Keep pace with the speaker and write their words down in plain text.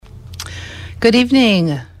Good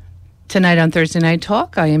evening. Tonight on Thursday Night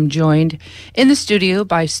Talk, I am joined in the studio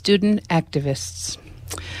by student activists.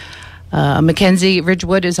 Mackenzie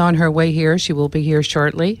Ridgewood is on her way here. She will be here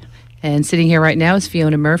shortly. And sitting here right now is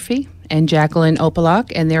Fiona Murphy and Jacqueline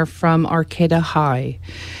Opalak, and they're from Arcata High.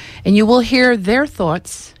 And you will hear their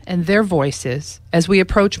thoughts and their voices as we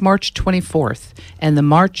approach March 24th and the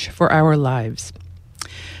March for Our Lives.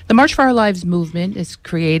 The March for Our Lives movement is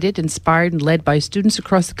created, inspired, and led by students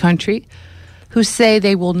across the country who say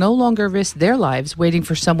they will no longer risk their lives waiting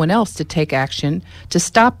for someone else to take action to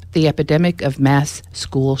stop the epidemic of mass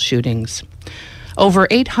school shootings. Over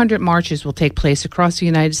 800 marches will take place across the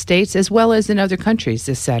United States as well as in other countries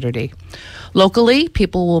this Saturday. Locally,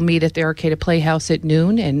 people will meet at the Arcata Playhouse at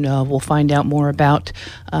noon, and we'll find out more about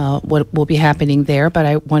what will be happening there. But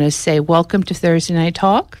I want to say welcome to Thursday Night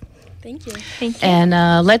Talk. Thank you. And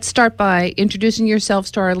let's start by introducing yourselves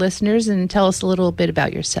to our listeners and tell us a little bit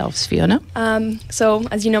about yourselves, Fiona. So,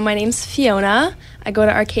 as you know, my name's Fiona. I go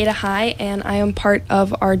to Arcata High, and I am part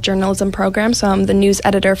of our journalism program, so I'm the news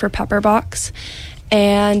editor for Pepperbox.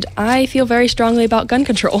 And I feel very strongly about gun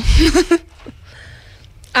control.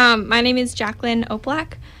 My name is Jacqueline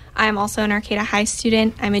Opalak. I'm also an Arcata High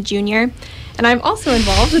student. I'm a junior, and I'm also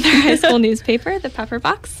involved with our high school newspaper, the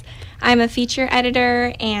Pepperbox. I'm a feature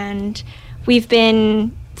editor, and Fiona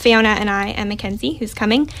and I, and Mackenzie, who's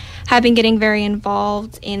coming, have been getting very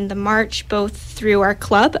involved in the march, both through our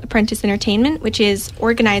club, Apprentice Entertainment, which is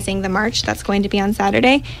organizing the march that's going to be on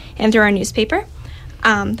Saturday, and through our newspaper,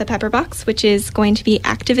 the Pepperbox, which is going to be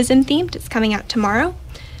activism themed. It's coming out tomorrow.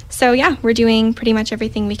 So yeah, we're doing pretty much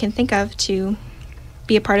everything we can think of to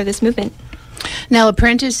be a part of this movement. Now,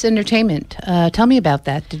 Apprentice Entertainment, tell me about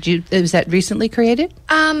that. Was that recently created?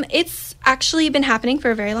 It's actually been happening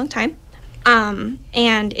for a very long time.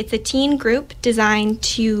 And it's a teen group designed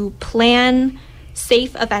to plan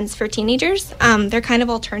safe events for teenagers. They're kind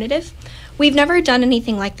of alternative. We've never done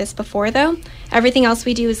anything like this before, though. Everything else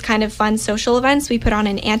we do is kind of fun social events. We put on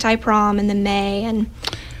an anti-prom in the May and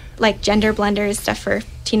like gender blenders, stuff for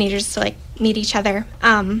teenagers to like meet each other.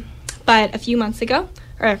 But a few months ago,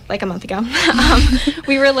 or like a month ago,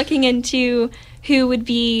 we were looking into who would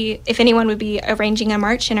be, if anyone would be arranging a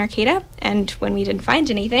march in Arcata, and when we didn't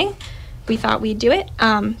find anything, we thought we'd do it.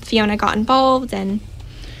 Fiona got involved, and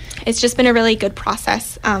it's just been a really good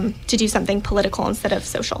process to do something political instead of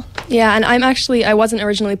social. Yeah, and I wasn't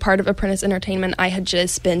originally part of Apprentice Entertainment. I had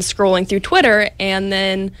just been scrolling through Twitter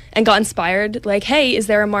and got inspired, like, hey, is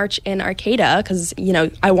there a march in Arcata? Because, you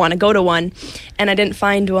know, I want to go to one, and I didn't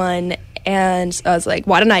find one. And I was like,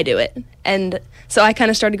 why don't I do it? And so I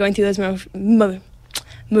kind of started going through those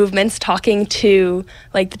movements, talking to,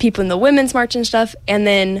 like, the people in the Women's March and stuff. And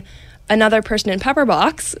then another person in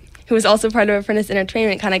Pepperbox, who was also part of Apprentice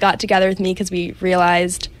Entertainment, kind of got together with me because we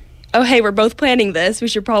realized, oh, hey, we're both planning this. We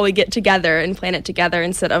should probably get together and plan it together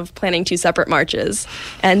instead of planning two separate marches.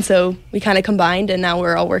 And so we kind of combined, and now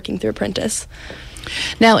we're all working through Apprentice.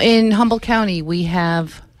 Now, in Humboldt County, we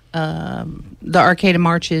have... the Arcata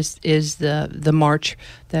March is the march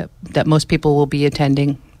that most people will be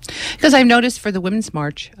attending. Because I've noticed for the Women's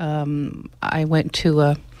March, I went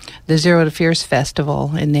to the Zero to Fierce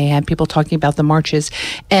Festival, and they had people talking about the marches.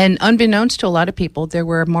 And unbeknownst to a lot of people, there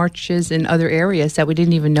were marches in other areas that we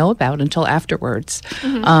didn't even know about until afterwards.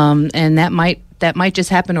 Mm-hmm. And that might just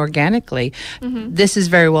happen organically. Mm-hmm. This is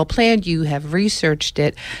very well planned. You have researched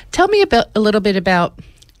it. Tell me a little bit about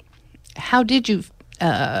how did you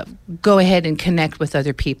go ahead and connect with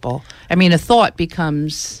other people? I mean, a thought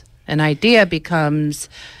becomes an idea, becomes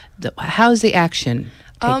how's the action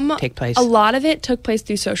take place? A lot of it took place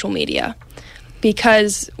through social media,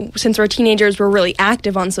 because since we're teenagers, we're really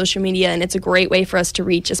active on social media, and it's a great way for us to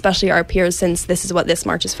reach, especially our peers, since this is what this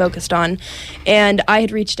march is focused on. And I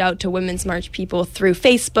had reached out to Women's March people through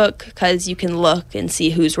Facebook, because you can look and see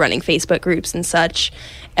who's running Facebook groups and such.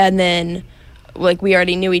 And then like we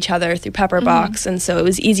already knew each other through Pepperbox, and so it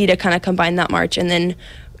was easy to kind of combine that march, and then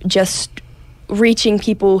just reaching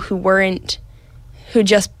people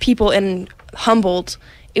people in Humboldt.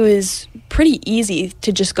 It was pretty easy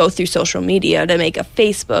to just go through social media to make a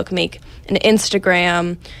Facebook, make an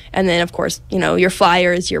Instagram, and then of course, you know, your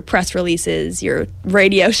flyers, your press releases, your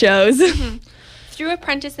radio shows. Mm-hmm. Through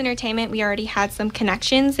Apprentice Entertainment, we already had some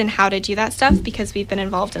connections in how to do that stuff because we've been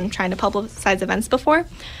involved in trying to publicize events before.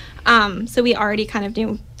 So we already kind of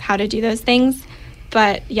knew how to do those things.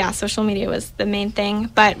 But yeah, social media was the main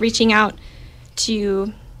thing. But reaching out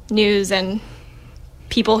to news and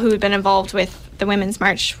people who had been involved with the Women's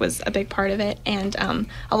March was a big part of it. And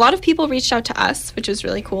a lot of people reached out to us, which was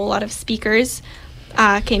really cool. A lot of speakers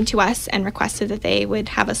came to us and requested that they would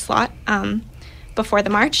have a slot. before the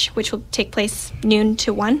march, which will take place noon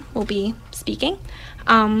to 1. We'll be speaking.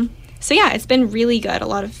 So yeah, it's been really good. A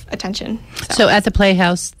lot of attention. So at the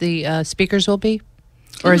Playhouse, the speakers will be?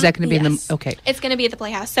 Or is that going to be Yes. in the... Okay. It's going to be at the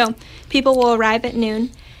Playhouse. So people will arrive at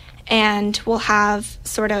noon, and we'll have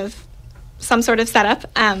some sort of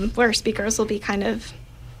setup where speakers will be kind of...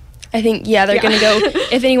 I think, they're going to go,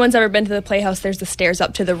 if anyone's ever been to the Playhouse, there's the stairs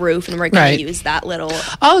up to the roof, and we're going to use that little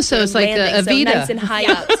so it's like a so Vita. nice and high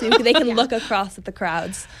up, so they can look across at the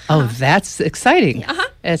crowds. Oh, that's exciting.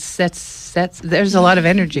 There's a lot of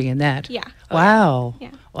energy in that. Yeah. Wow.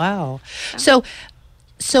 Yeah. Wow.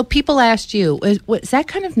 So people asked you, was that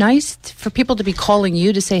kind of nice for people to be calling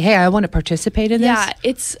you to say, hey, I want to participate in this? Yeah,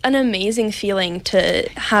 it's an amazing feeling to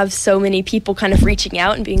have so many people kind of reaching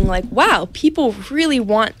out and being like, wow, people really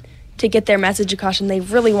want to get their message across and they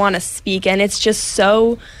really want to speak. And it's just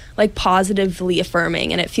so like positively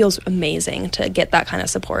affirming, and it feels amazing to get that kind of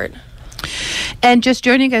support. And just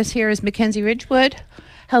joining us here is Mackenzie Ridgewood.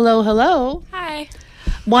 Hello, hello. Hi.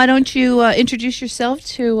 Why don't you introduce yourself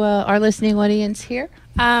to our listening audience here?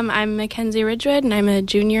 I'm Mackenzie Ridgewood, and I'm a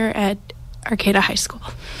junior at Arcata High School.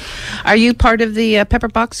 Are you part of the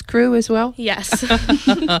Pepperbox crew as well? Yes.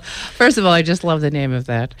 First of all, I just love the name of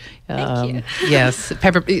that. Thank you. Yes,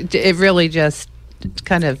 it really just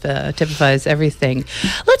kind of typifies everything.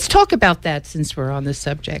 Let's talk about that since we're on this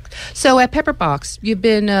subject. So at Pepperbox, you've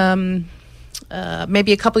been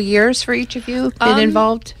maybe a couple years for each of you been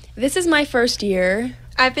involved? This is my first year.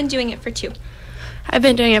 I've been doing it for 2. I've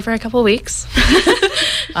been doing it for a couple weeks.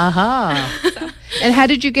 And how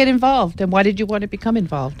did you get involved, and why did you want to become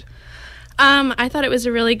involved? I thought it was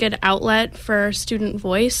a really good outlet for student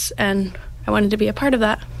voice, and I wanted to be a part of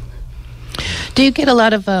that. Do you get a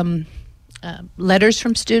lot of letters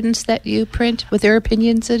from students that you print with their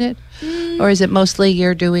opinions in it? Or is it mostly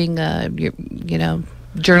you're doing,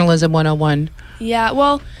 journalism 101? Yeah,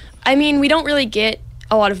 well, I mean, we don't really get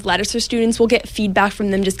a lot of letters for students. We'll get feedback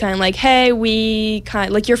from them, just kind of like, hey, we kind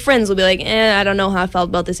of, like your friends will be like, I don't know how I felt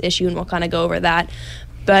about this issue, and we'll kind of go over that.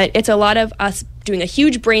 But it's a lot of us doing a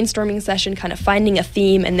huge brainstorming session, kind of finding a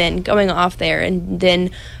theme, and then going off there, and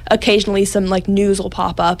then occasionally some like news will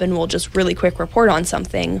pop up, and we'll just really quick report on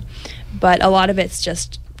something. But a lot of it's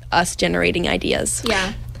just us generating ideas.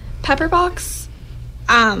 Yeah. Pepperbox,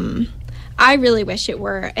 I really wish it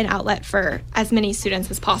were an outlet for as many students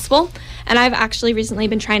as possible. And I've actually recently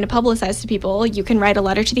been trying to publicize to people, you can write a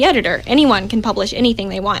letter to the editor. Anyone can publish anything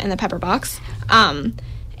they want in the Pepperbox.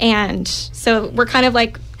 And so we're kind of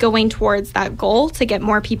like going towards that goal to get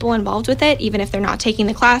more people involved with it, even if they're not taking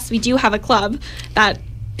the class. We do have a club that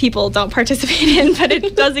people don't participate in, but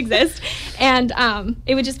it does exist. And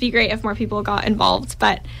it would just be great if more people got involved.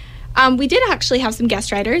 But we did actually have some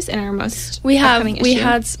guest writers in our most upcoming issue. We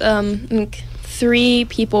had 3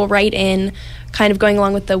 people write in, kind of going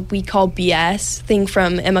along with the We Call BS thing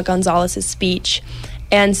from Emma Gonzalez's speech.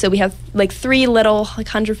 And so we have like 3 little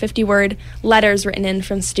 150-word letters written in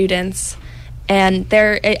from students. And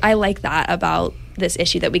I like that about this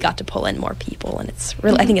issue, that we got to pull in more people, and it's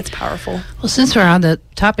really, I think it's powerful. Well, since we're on the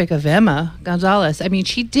topic of Emma Gonzalez, I mean,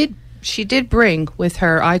 she did bring with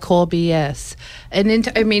her I Call BS.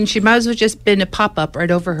 And she might as well just been a pop-up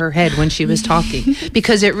right over her head when she was talking,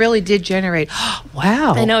 because it really did generate,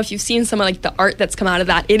 wow. I know, if you've seen some of like the art that's come out of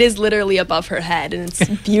that, it is literally above her head, and it's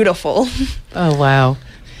beautiful. Oh, wow.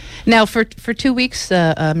 Now, for 2 weeks,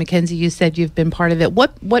 Mackenzie, you said you've been part of it.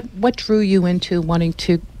 What drew you into wanting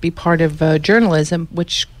to be part of journalism,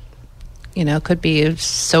 which, could be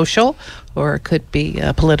social or it could be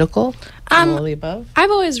political, all of the above?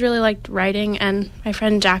 I've always really liked writing, and my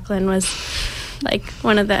friend Jacqueline was like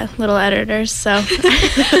one of the little editors, so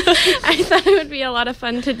I thought it would be a lot of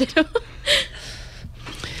fun to do.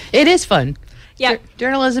 It is fun. Yeah.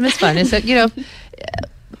 Journalism is fun.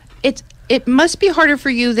 It must be harder for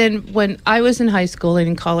you than when I was in high school and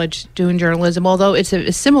in college doing journalism, although it's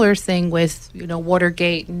a similar thing with,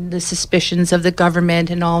 Watergate and the suspicions of the government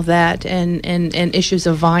and all that, and issues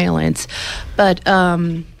of violence. But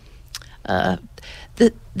the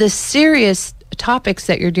serious topics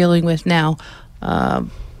that you're dealing with now,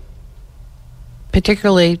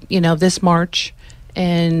 particularly, this March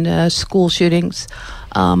and school shootings,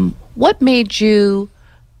 what made you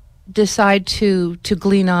decide to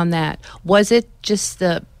glean on that? Was it just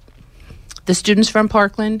the students from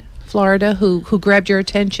Parkland, Florida, who grabbed your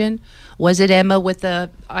attention? Was it Emma with the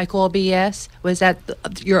I Call BS? Was that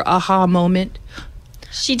your aha moment?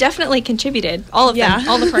 She definitely contributed. All of them,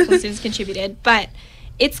 all the Parkland students contributed. But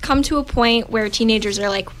it's come to a point where teenagers are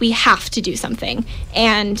like, we have to do something.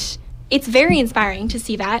 And it's very inspiring to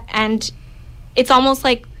see that. And it's almost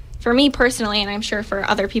like for me personally, and I'm sure for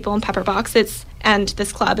other people in Pepperbox, and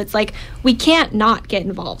this club, it's like, we can't not get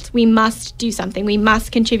involved. We must do something. We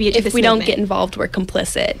must contribute to this movement. If we don't get involved, we're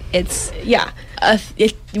complicit.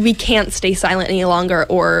 We can't stay silent any longer,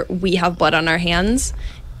 or we have blood on our hands.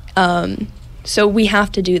 So we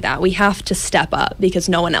have to do that. We have to step up because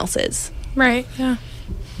no one else is. Right, yeah.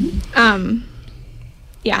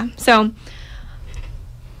 So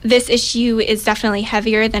this issue is definitely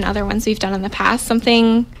heavier than other ones we've done in the past.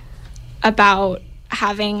 Something about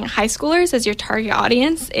having high schoolers as your target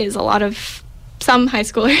audience is some high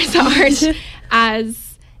schoolers aren't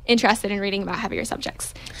as interested in reading about heavier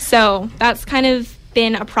subjects. So that's kind of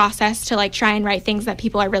been a process to like try and write things that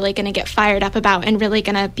people are really going to get fired up about and really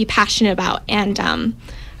going to be passionate about. And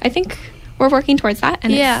I think we're working towards that,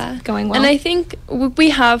 and it's going well. And I think we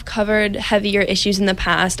have covered heavier issues in the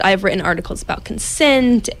past. I've written articles about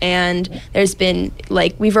consent, and there's been,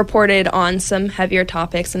 we've reported on some heavier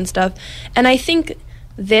topics and stuff. And I think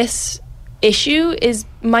this issue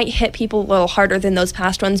might hit people a little harder than those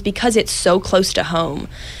past ones because it's so close to home.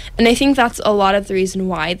 And I think that's a lot of the reason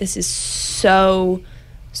why this is so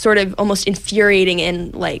sort of almost infuriating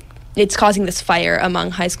and it's causing this fire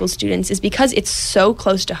among high school students, is because it's so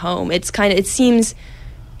close to home. It seems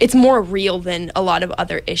it's more real than a lot of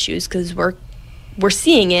other issues because we're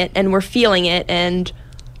seeing it and we're feeling it. And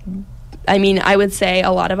I mean, I would say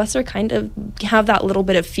a lot of us are kind of have that little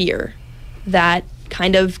bit of fear that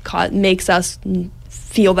kind of makes us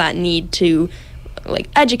feel that need to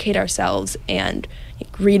educate ourselves and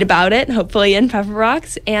read about it, hopefully in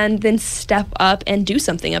Pepperbox, and then step up and do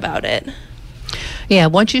something about it. Yeah,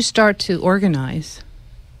 once you start to organize,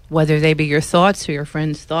 whether they be your thoughts or your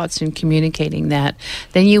friends' thoughts, and communicating that,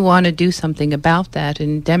 then you want to do something about that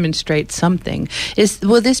and demonstrate something.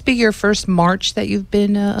 Will this be your first march that you've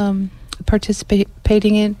been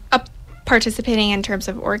participating in? Participating in terms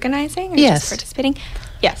of organizing? Or yes. Just participating?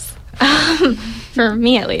 Yes. For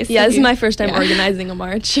me, at least. Yeah, this is my first time organizing a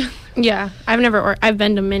march. Yeah, I've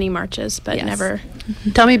been to many marches, but never.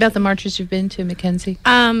 Tell me about the marches you've been to, Mackenzie.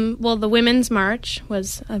 Well, the Women's March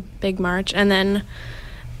was a big march, and then,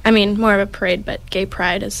 more of a parade, but Gay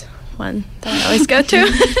Pride is one that I always go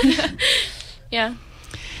to. Yeah.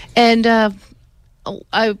 And I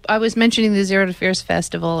was mentioning the Zero to Fears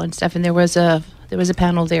Festival and stuff, and there was a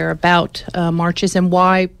panel there about marches and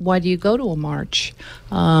why do you go to a march?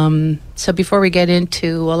 So before we get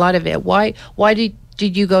into a lot of it, why did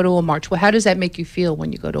you go to a march? Well, how does that make you feel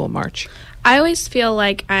when you go to a march? I always feel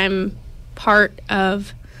like I'm part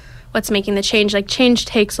of what's making the change. Change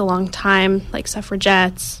takes a long time,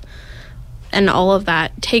 suffragettes and all of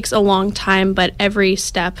that takes a long time, but every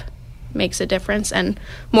step makes a difference, and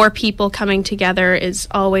more people coming together is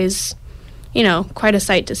always, quite a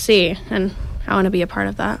sight to see, and I want to be a part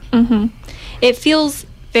of that. Mm-hmm. It feels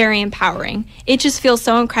very empowering. It just feels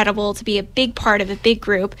so incredible to be a big part of a big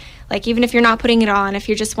group. Even if you're not putting it on, if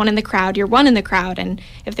you're just one in the crowd, you're one in the crowd. And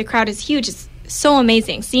if the crowd is huge, it's so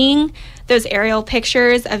amazing. Seeing those aerial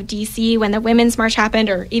pictures of DC when the Women's March happened,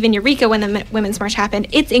 or even Eureka when the Women's March happened,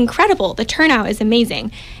 it's incredible. The turnout is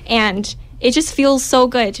amazing. And it just feels so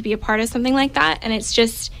good to be a part of something like that, and it's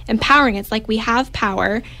just empowering. It's like we have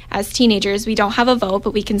power as teenagers. We don't have a vote, but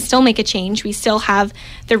we can still make a change. We still have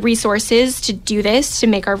the resources to do this, to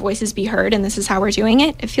make our voices be heard, and this is how we're doing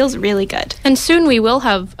it. It feels really good. And soon we will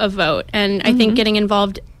have a vote, and I think getting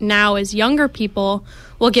involved now as younger people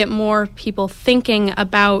will get more people thinking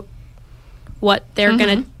about what they're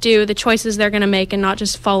going to do, the choices they're going to make, and not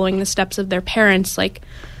just following the steps of their parents,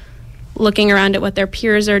 looking around at what their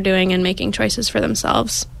peers are doing and making choices for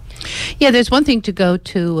themselves. Yeah, there's one thing to go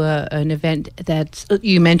to an event that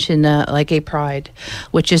you mentioned, like Gay Pride,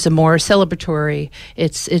 which is a more celebratory.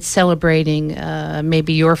 It's celebrating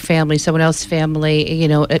maybe your family, someone else's family.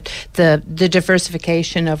 The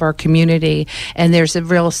diversification of our community, and there's a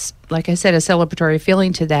real, like I said, a celebratory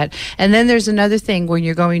feeling to that. And then there's another thing when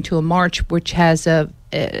you're going to a march, which has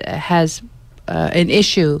an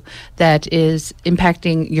issue that is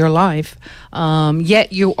impacting your life,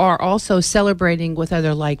 yet you are also celebrating with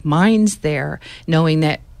other like minds there, knowing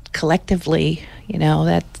that collectively,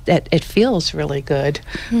 that it feels really good.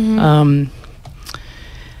 You're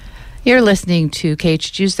listening to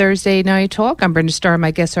KHG's Thursday Night Talk. I'm Brenda Starr.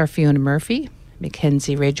 My guests are Fiona Murphy,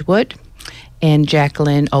 Mackenzie Ridgewood, and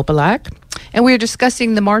Jacqueline Opalak. And we're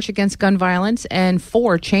discussing the March Against Gun Violence and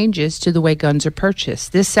 4 changes to the way guns are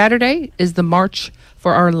purchased. This Saturday is the March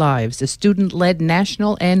for Our Lives, a student-led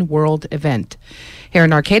national and world event. Here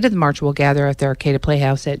in Arcata, the march will gather at the Arcata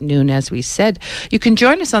Playhouse at noon, as we said. You can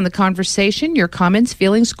join us on the conversation. Your comments,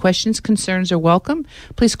 feelings, questions, concerns are welcome.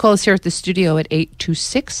 Please call us here at the studio at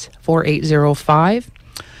 826-4805.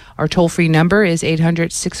 Our toll-free number is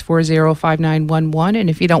 800-640-5911.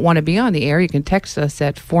 And if you don't want to be on the air, you can text us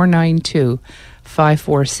at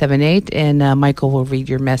 492-5478, and Michael will read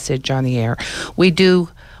your message on the air. We do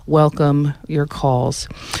welcome your calls.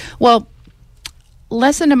 Well,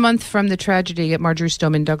 less than a month from the tragedy at Marjory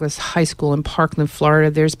Stoneman Douglas High School in Parkland,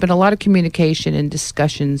 Florida, there's been a lot of communication and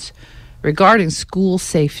discussions regarding school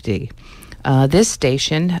safety. This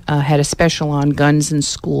station had a special on guns in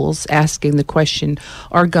schools, asking the question,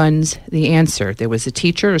 are guns the answer? There was a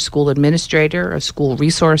teacher, a school administrator, a school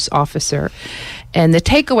resource officer, and the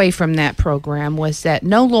takeaway from that program was that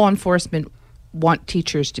no law enforcement want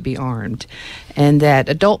teachers to be armed, and that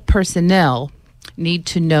adult personnel need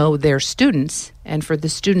to know their students and for the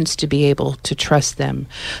students to be able to trust them.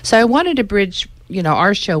 So I wanted to bridge,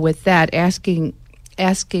 our show with that, asking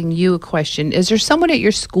you a question. Is there someone at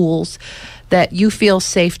your schools that you feel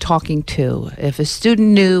safe talking to? If a student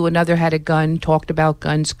knew another had a gun, talked about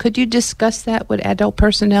guns, could you discuss that with adult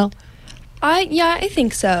personnel? I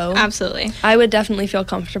think so. Absolutely. I would definitely feel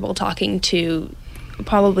comfortable talking to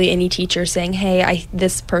probably any teacher saying, hey,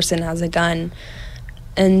 this person has a gun.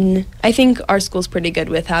 And I think our school's pretty good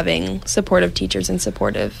with having supportive teachers and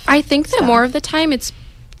supportive I think that staff. more of the time it's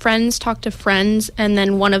friends talk to friends, and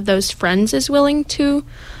then one of those friends is willing to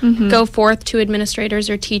go forth to administrators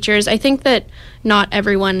or teachers. I think that not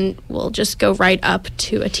everyone will just go right up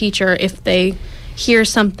to a teacher if they hear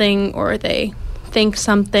something or they think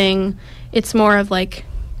something. It's more of like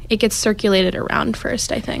it gets circulated around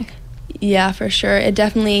first, I think. Yeah, for sure. I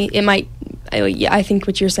think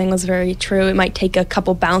what you're saying was very true. It might take a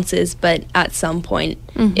couple bounces, but at some point,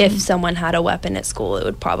 if someone had a weapon at school, it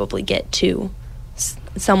would probably get to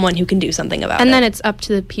someone who can do something about it. And then it's up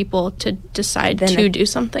to the people to decide to do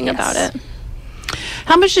something about it.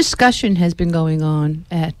 How much discussion has been going on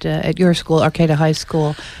at your school, Arcata High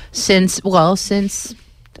School, since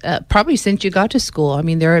probably since you got to school? I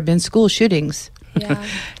mean, there have been school shootings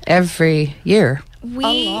every year. A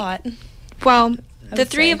lot. Well, the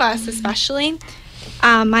three of us especially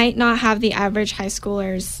might not have the average high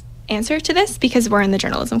schooler's answer to this because we're in the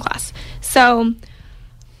journalism class. So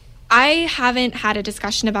I haven't had a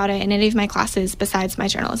discussion about it in any of my classes besides my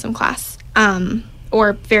journalism class,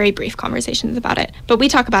 or very brief conversations about it. But we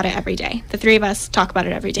talk about it every day. The three of us talk about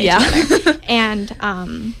it every day together. And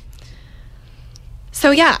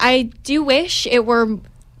I do wish it were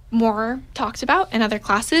more talked about in other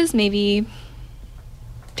classes, maybe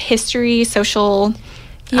history, social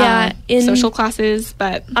classes.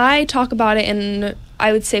 But I talk about it in,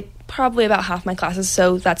 I would say, probably about half my classes,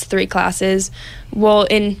 so that's 3 classes. Well,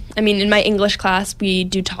 in my English class, we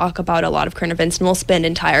do talk about a lot of current events, and we'll spend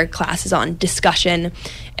entire classes on discussion.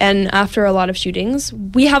 And after a lot of shootings,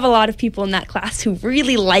 we have a lot of people in that class who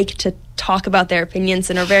really like to talk about their opinions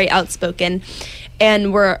and are very outspoken.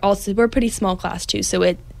 And we're a pretty small class too,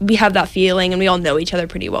 so we have that feeling, and we all know each other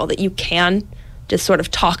pretty well, that you can just sort of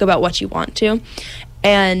talk about what you want to.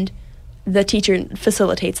 And the teacher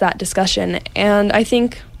facilitates that discussion, and I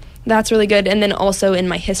think that's really good. And then also in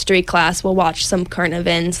my history class, we'll watch some current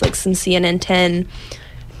events, like some CNN 10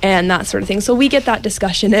 and that sort of thing. So we get that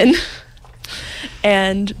discussion in.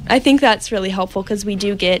 And I think that's really helpful because we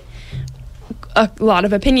do get a lot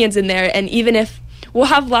of opinions in there. And even if we'll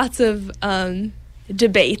have lots of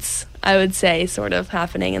debates, I would say, sort of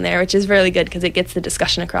happening in there, which is really good because it gets the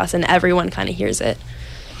discussion across and everyone kind of hears it.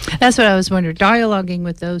 That's what I was wondering, dialoguing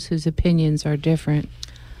with those whose opinions are different.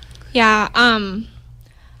 Yeah, I'm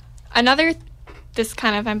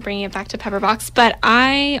bringing it back to Pepperbox, but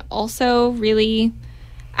I also really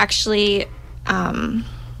actually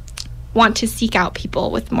want to seek out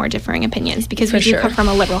people with more differing opinions because we do come from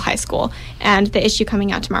a liberal high school, and the issue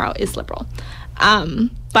coming out tomorrow is liberal.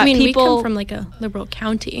 But we come from like a liberal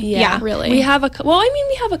county. Yeah, really. We have a couple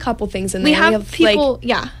things in there. We have people,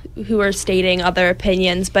 who are stating other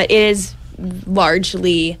opinions, but it is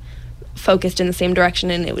largely focused in the same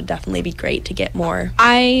direction, and it would definitely be great to get more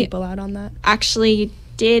people out on that. Actually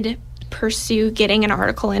did pursue getting an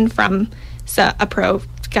article in from a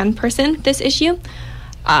pro-gun person this issue.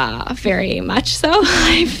 Very much so.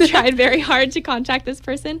 I've tried very hard to contact this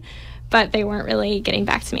person, but they weren't really getting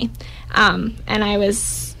back to me. And I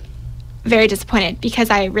was very disappointed because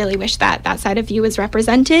I really wish that side of you was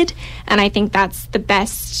represented, and I think that's the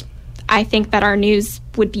best. I think that our news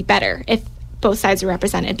would be better if both sides are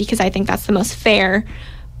represented, because I think that's the most fair,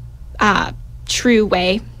 true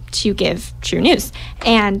way to give true news.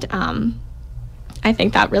 And I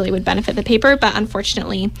think that really would benefit the paper, but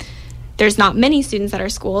unfortunately, there's not many students at our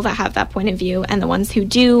school that have that point of view, and the ones who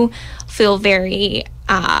do feel very,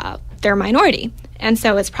 they're a minority. And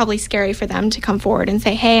so it's probably scary for them to come forward and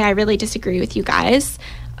say, hey, I really disagree with you guys.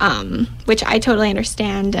 which I totally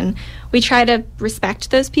understand. And we try to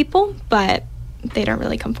respect those people, but they don't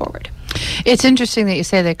really come forward. It's interesting that you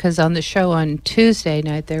say that, because on the show on Tuesday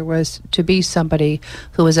night, there was to be somebody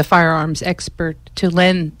who was a firearms expert to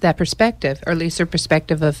lend that perspective, or at least their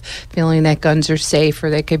perspective of feeling that guns are safe or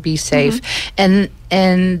they could be safe. And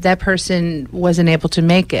that person wasn't able to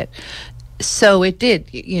make it. So it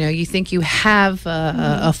did. You think you have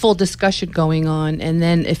a full discussion going on, and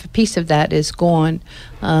then if a piece of that is gone,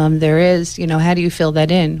 there is, how do you fill that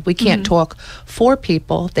in? We can't talk for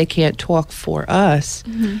people. They can't talk for us.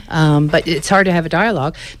 But it's hard to have a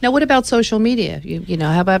dialogue. Now, what about social media?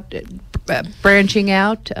 How about branching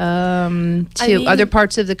out to other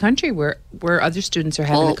parts of the country where other students are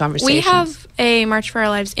having the conversations? We have a March for Our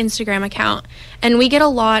Lives Instagram account, and we get a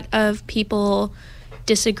lot of people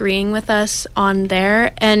disagreeing with us on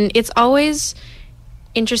there, and it's always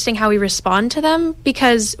interesting how we respond to them,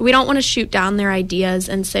 because we don't want to shoot down their ideas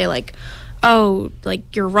and say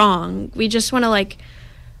you're wrong. We just want to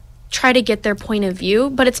try to get their point of view,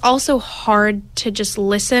 but it's also hard to just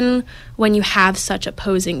listen when you have such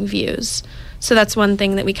opposing views. So that's one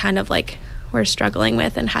thing that we kind of we're struggling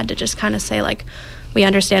with, and had to just kind of say we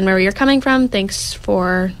understand where you're coming from, thanks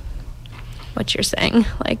for what you're saying.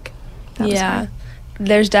 Yeah.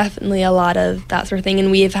 There's definitely a lot of that sort of thing, and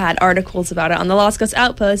we have had articles about it on the Lost Coast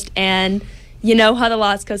Outpost, and you know how the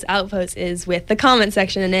Lost Coast Outpost is with the comment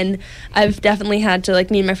section, and I've definitely had to,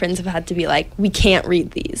 me and my friends have had to be we can't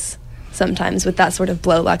read these sometimes with that sort of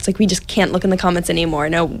blow-ups. We just can't look in the comments anymore.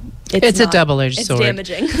 No, it's a double-edged sword. It's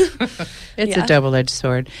damaging. It's a double-edged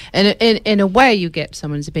sword. And in a way, you get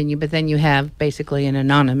someone's opinion, but then you have basically an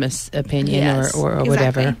anonymous opinion or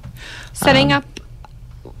whatever. Exactly. Setting up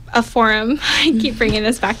a forum. I keep bringing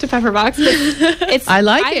this back to Pepperbox. But I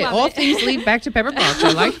like it. All things lead back to Pepperbox.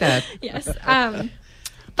 I like that. Yes.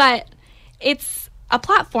 But it's a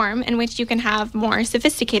platform in which you can have more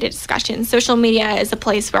sophisticated discussions. Social media is a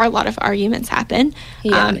place where a lot of arguments happen.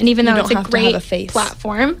 And even though it's a great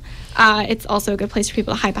platform, it's also a good place for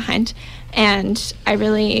people to hide behind. And I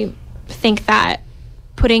really think that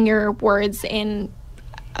putting your words in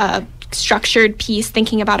a structured piece,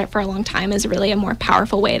 thinking about it for a long time, is really a more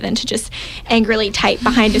powerful way than to just angrily type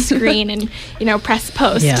behind a screen and press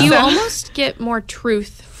post. Yeah. You almost get more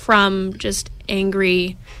truth from just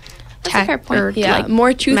angry text, or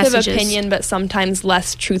more truth messages. Of opinion, but sometimes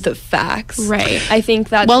less truth of facts. Right. I think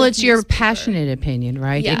that it's your passionate opinion,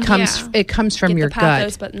 right? Yeah. It comes from your the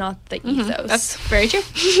pathos, gut, but not the ethos. That's very true.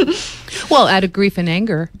 Well, out of grief and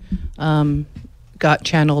anger, got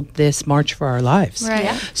channeled this March for Our Lives. Right.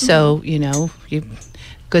 Yeah. So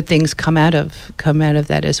good things come out of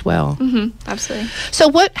that as well. Absolutely.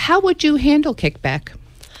 So how would you handle kickback?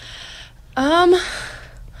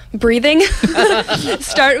 Breathing.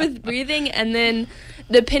 Start with breathing, and then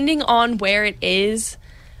depending on where it is,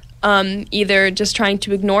 either just trying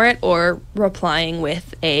to ignore it or replying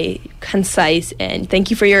with a concise and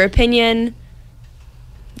thank you for your opinion.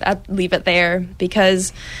 Leave it there,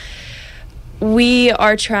 because we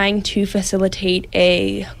are trying to facilitate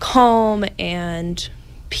a calm and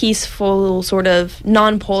peaceful, sort of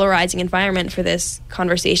non-polarizing environment for this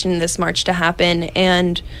conversation, this march to happen.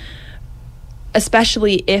 And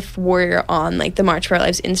especially if we're on the March for Our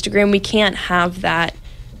Lives Instagram, we can't have that.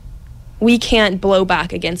 We can't blow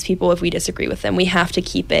back against people if we disagree with them. We have to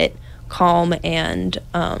keep it calm and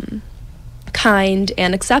kind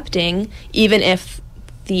and accepting, even if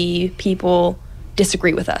the people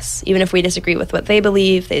disagree with us. Even if we disagree with what they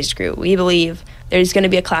believe, they disagree with what we believe, there's going to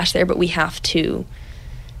be a clash there, but we have to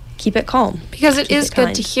keep it calm. Because it is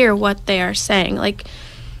good to hear what they are saying.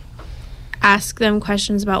 Ask them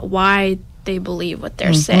questions about why they believe what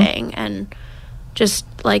they're saying, and just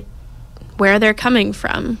where they're coming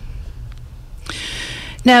from.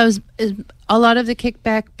 Now, is a lot of the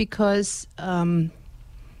kickback because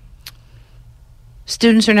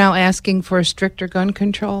students are now asking for stricter gun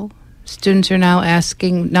control? Students are now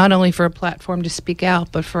asking not only for a platform to speak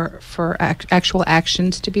out, but for actual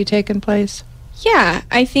actions to be taken place? Yeah,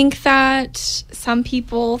 I think that some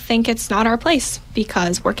people think it's not our place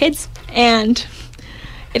because we're kids. And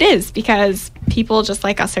it is, because people just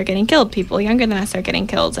like us are getting killed. People younger than us are getting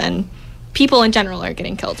killed. And people in general are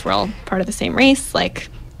getting killed. We're all part of the same race.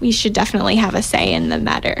 We should definitely have a say in the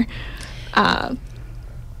matter. And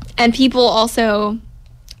people also,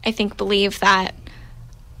 I think, believe that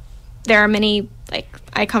there are many,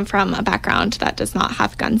 I come from a background that does not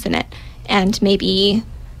have guns in it, and maybe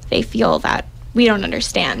they feel that we don't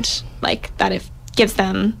understand, that it gives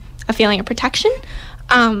them a feeling of protection.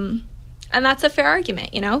 And that's a fair argument,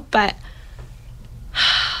 but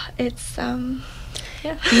it's,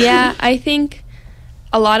 Yeah, I think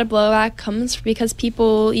a lot of blowback comes because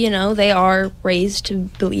people, they are raised to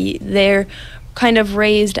believe, they're kind of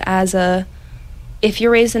raised as if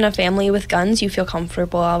you're raised in a family with guns, you feel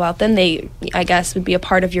comfortable about them. They, I guess, would be a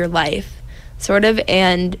part of your life, sort of.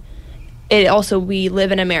 And we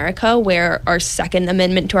live in America where our Second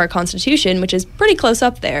Amendment to our Constitution, which is pretty close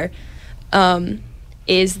up there,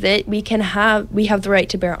 is that we have the right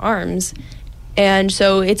to bear arms. And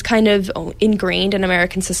so it's kind of ingrained in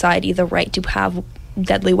American society, the right to have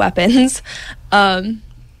deadly weapons. And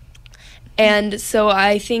so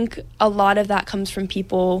I think a lot of that comes from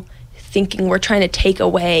people thinking we're trying to take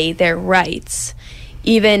away their rights,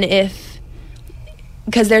 even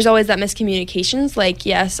because there's always that miscommunications, like,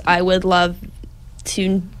 yes, I would love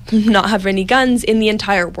to not have any guns in the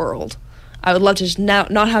entire world. I would love to just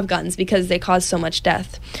not have guns because they cause so much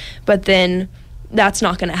death. But then that's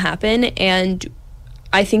not going to happen, and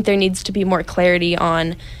I think there needs to be more clarity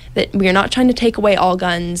on that we're not trying to take away all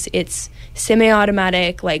guns. It's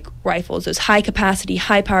semi-automatic, like rifles, those high-capacity,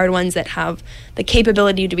 high-powered ones that have the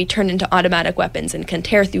capability to be turned into automatic weapons and can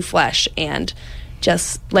tear through flesh, and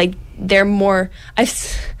just, like, they're more...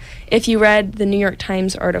 If you read the New York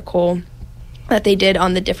Times article that they did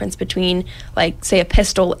on the difference between, like, say, a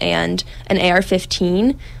pistol and an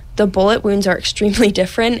AR-15, the bullet wounds are extremely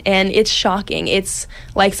different, and it's shocking. It's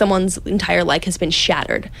like someone's entire leg has been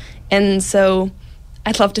shattered. And so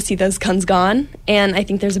I'd love to see those guns gone, and I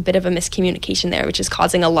think there's a bit of a miscommunication there, which is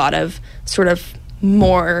causing a lot of sort of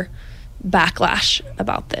more backlash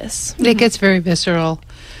about this. It gets very visceral.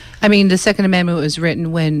 I mean, the Second Amendment was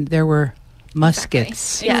written when there were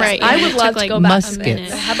muskets. Exactly. Yes. Right. I would love to go back muskets. a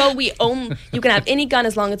minute. How about you can have any gun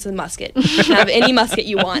as long as it's a musket. You can have any musket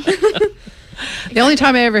you want. The only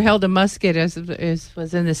time I ever held a musket was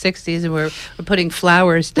in the 60s, and we're putting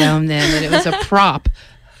flowers down then, and it was a prop.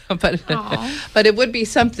 But it would be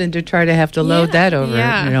something to try to have to load that over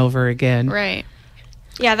and over again. Right.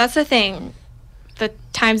 Yeah, that's the thing. The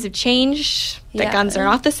times have changed. The guns are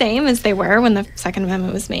not the same as they were when the Second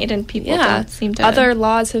Amendment was made, and people don't seem to... Other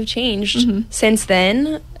laws have changed since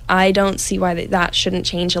then. I don't see why that shouldn't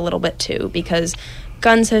change a little bit too, because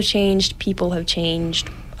guns have changed, people have changed,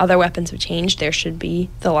 other weapons have changed. The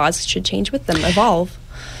laws should change with them, evolve.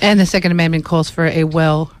 And the Second Amendment calls for a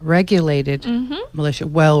well-regulated militia,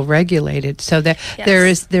 well-regulated, so that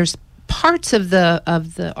there's parts of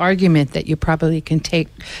the argument that you probably can take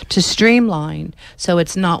to streamline, so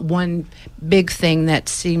it's not one big thing that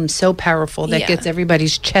seems so powerful that gets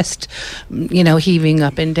everybody's chest, heaving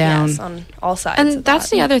up and down. Yes, on all sides. And that's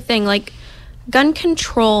the other thing, like, gun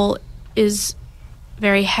control is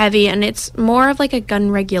very heavy, and it's more of like a gun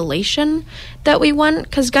regulation that we want,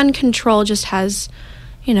 because gun control just has,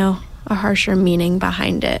 a harsher meaning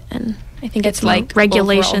behind it, and I think it's like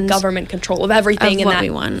regulations, government control of everything, of and that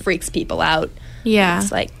we want. Freaks people out. Yeah,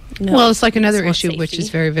 it's like it's like another issue safety. which is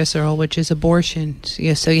very visceral, which is abortion.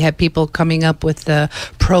 So you have people coming up with the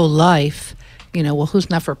pro-life. Who's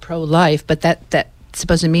not for pro-life? But that's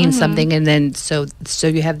supposed to mean something, and then so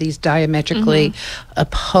you have these diametrically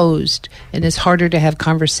opposed, and it's harder to have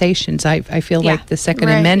conversations. I feel like the Second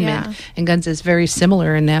Amendment and guns is very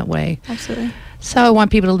similar in that way. Absolutely. So I want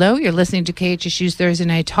people to know you're listening to KHSU's Thursday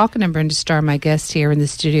Night Talk, and I'm Brenda Starr. My guests here in the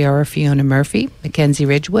studio are Fiona Murphy, Mackenzie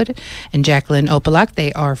Ridgewood, and Jacqueline Opalak.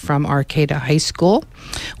 They are from Arcata High School.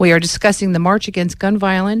 We are discussing the March Against Gun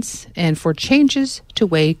Violence and for changes to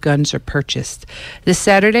way guns are purchased. This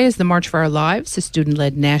Saturday is the March for Our Lives, a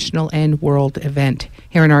student-led national and world event.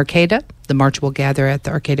 Here in Arcata, the march will gather at the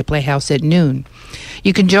Arcata Playhouse at noon.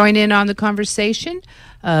 You can join in on the conversation.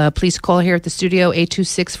 Please call here at the studio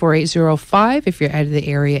 826-4805. If you're out of the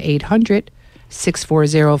area,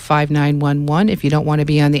 800-640-5911. If you don't want to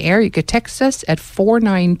be on the air, you could text us at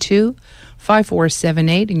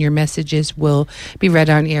 492-5478, and your messages will be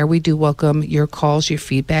read on air. We do welcome your calls, your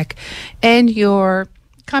feedback, and your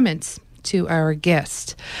comments to our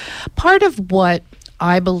guest. Part of what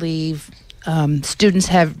I believe students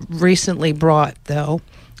have recently brought, though,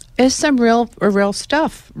 is some real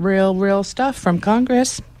stuff from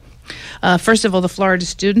Congress. First of all, the Florida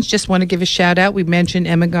students, just want to give a shout out. We mentioned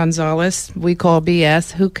Emma Gonzalez. We call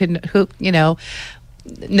BS.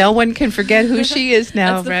 No one can forget who she is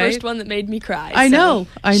now. That's the right? first one that made me cry. I know.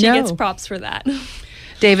 She gets props for that.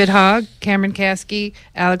 David Hogg, Cameron Caskey,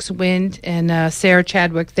 Alex Wind, and Sarah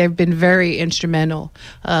Chadwick. They've been very instrumental.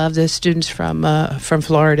 The students from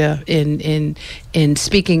Florida in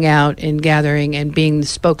speaking out, in gathering, and being the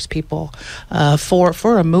spokespeople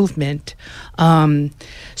for a movement.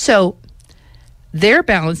 So Their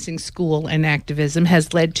balancing school and activism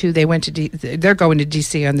has led to they're going to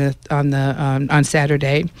DC on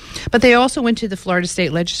Saturday, but they also went to the Florida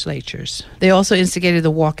state legislatures. They also instigated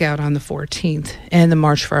the walkout on the 14th and the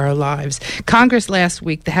March for Our Lives. Congress last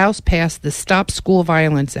week, the House passed the Stop School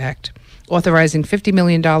Violence Act, authorizing $50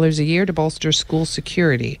 million a year to bolster school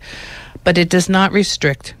security. But it does not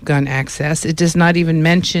restrict gun access. It does not even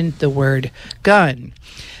mention the word gun.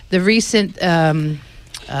 The recent,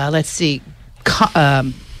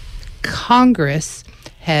 Congress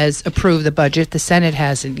has approved the budget. The Senate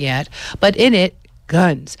hasn't yet. But in it,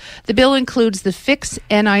 guns. The bill includes the Fix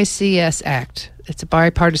NICS Act. It's a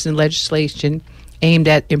bipartisan legislation aimed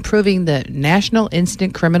at improving the National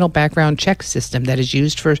Instant Criminal Background Check system that is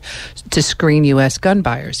used to screen U.S. gun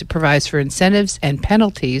buyers. It provides for incentives and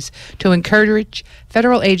penalties to encourage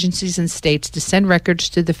federal agencies and states to send records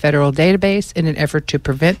to the federal database in an effort to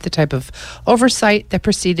prevent the type of oversight that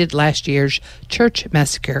preceded last year's church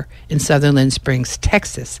massacre in Sutherland Springs,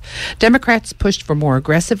 Texas. Democrats pushed for more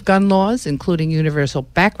aggressive gun laws, including universal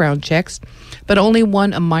background checks, but only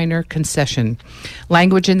won a minor concession.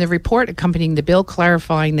 Language in the report accompanying the bill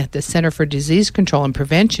clarifying that the Center for Disease Control and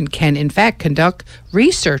Prevention can, in fact, conduct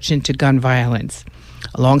research into gun violence.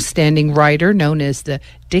 A longstanding rider known as the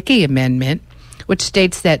Dickey Amendment, which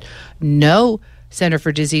states that no Center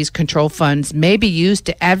for Disease Control funds may be used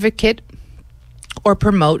to advocate or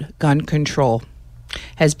promote gun control,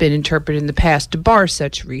 has been interpreted in the past to bar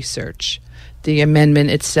such research. The amendment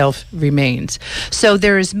itself remains. So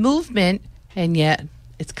there is movement, and yet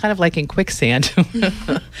it's kind of like in quicksand.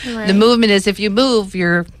 Right. The movement is if you move,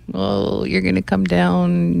 you're going to come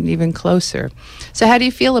down even closer. So how do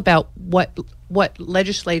you feel about what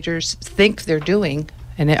legislators think they're doing,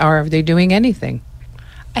 and are they doing anything?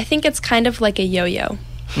 I think it's kind of like a yo-yo.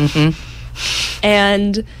 Mm-hmm.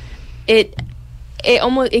 And it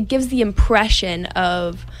gives the impression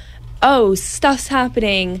of, oh, stuff's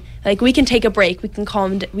happening. Like, we can take a break. We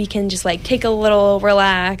can just like take a little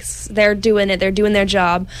relax. They're doing it. They're doing their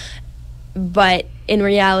job. But in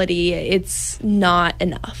reality, it's not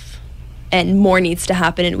enough. And more needs to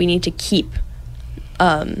happen, and we need to keep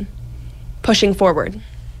pushing forward.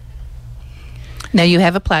 Now, you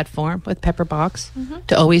have a platform with Pepperbox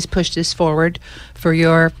to always push this forward for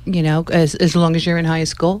your, as long as you're in high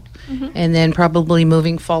school, and then probably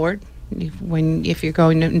moving forward if you're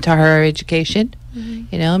going into higher education,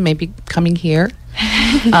 maybe coming here,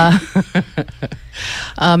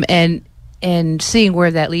 and seeing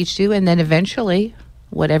where that leads to, and then eventually,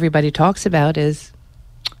 what everybody talks about is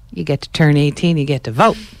you get to turn 18, you get to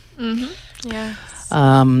vote. Yeah.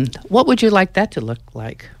 What would you like that to look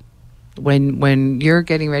like? When you're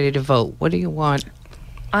getting ready to vote, what do you want?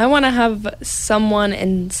 I want to have someone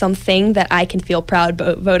and something that I can feel proud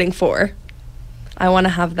voting for. I want to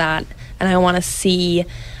have that, and I want to see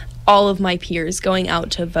all of my peers going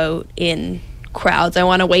out to vote in crowds. I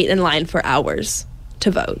want to wait in line for hours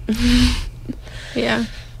to vote. Yeah.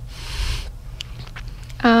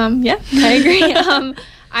 Yeah, I agree.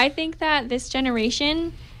 I think that this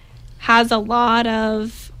generation has a lot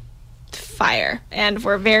of fire, and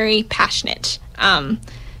we're very passionate.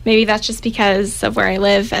 Maybe that's just because of where I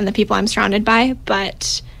live and the people I'm surrounded by,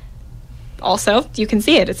 but also you can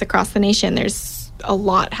see it. It's across the nation. There's a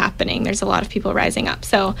lot happening. There's a lot of people rising up.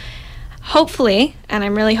 So hopefully, and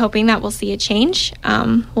I'm really hoping that we'll see a change.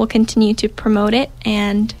 We'll continue to promote it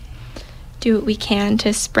and do what we can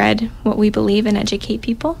to spread what we believe and educate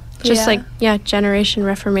people. Just Generation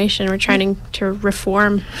Reformation. We're trying to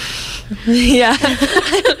reform. Yeah.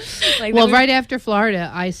 Right after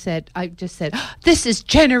Florida, I just said, this is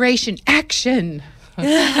Generation Action.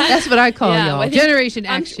 That's what I call y'all. Generation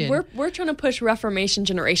Action. We're trying to push Reformation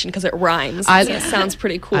Generation because it rhymes. It sounds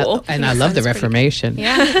pretty cool. I love the Reformation.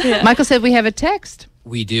 Yeah. Michael said we have a text.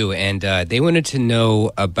 We do, and they wanted to know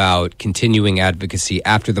about continuing advocacy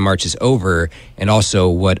after the march is over, and also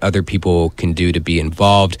what other people can do to be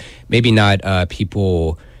involved. Maybe not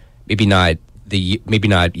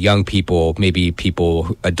young people, maybe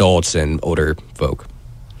people, adults and older folk.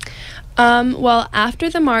 Well, after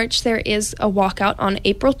the march, there is a walkout on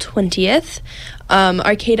April 20th.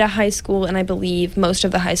 Arcata High School, and I believe most of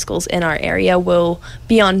the high schools in our area, will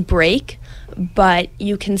be on break. But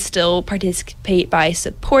you can still participate by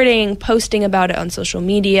supporting, posting about it on social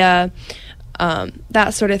media,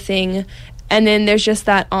 that sort of thing. And then there's just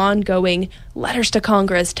that ongoing letters to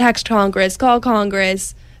Congress, text Congress, call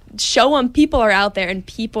Congress, show them people are out there and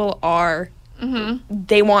people are,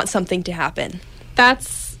 they want something to happen.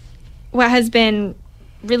 That's what has been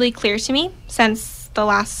really clear to me since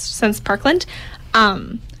Parkland.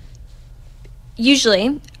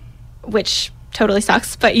 Usually, which totally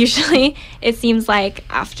sucks, but usually it seems like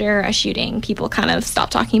after a shooting, people kind of stop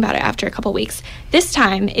talking about it after a couple weeks. This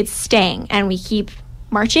time, it's staying, and we keep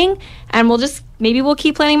marching, and maybe we'll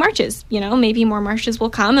keep planning marches. Maybe more marches will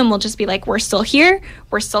come, and we'll just be like, we're still here,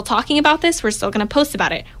 we're still talking about this, we're still going to post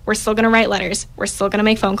about it, we're still going to write letters, we're still going to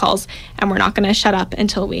make phone calls, and we're not going to shut up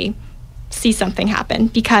until we see something happen,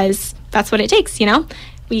 because that's what it takes.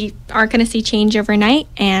 We aren't going to see change overnight,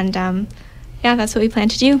 and that's what we plan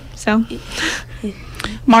to do. So,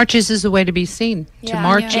 marches is a way to be seen. Yeah. To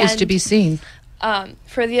march is to be seen.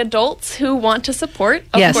 For the adults who want to support,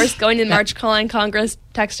 of course, going to the march, calling Congress,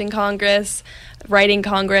 texting Congress, writing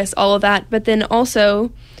Congress, all of that. But then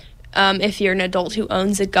also, if you're an adult who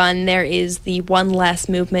owns a gun, there is the One Less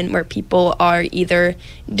movement where people are either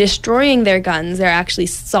destroying their guns, they're actually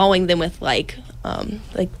sawing them with like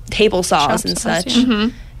table saws and such.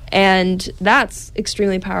 Mm-hmm. And that's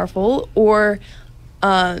extremely powerful. Or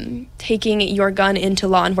taking your gun into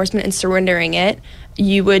law enforcement and surrendering it.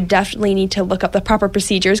 You would definitely need to look up the proper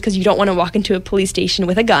procedures, because you don't want to walk into a police station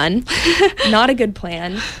with a gun. Not a good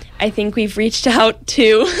plan. I think we've reached out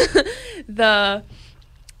to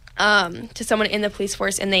to someone in the police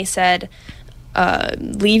force, and they said,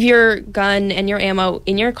 leave your gun and your ammo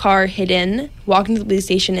in your car hidden, walk into the police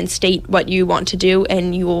station and state what you want to do,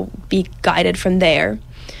 and you will be guided from there.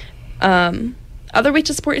 Other ways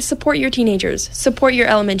to support your teenagers, support your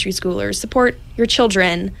elementary schoolers, support your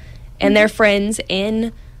children and their friends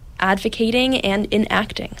in advocating and in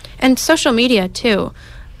acting. And social media, too.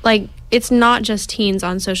 Like, it's not just teens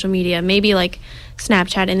on social media. Maybe, like,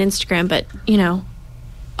 Snapchat and Instagram, but,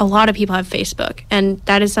 a lot of people have Facebook. And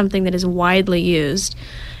that is something that is widely used.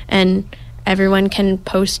 And everyone can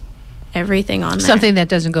post everything on there. Something that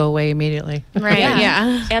doesn't go away immediately. Right,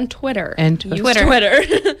 yeah. And Twitter. And Use Twitter.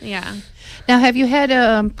 Yeah. Now, have you had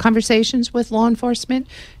conversations with law enforcement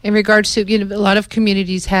in regards to, a lot of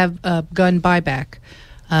communities have gun buyback.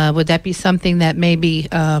 Would that be something that maybe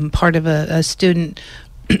part of a student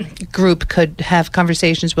group could have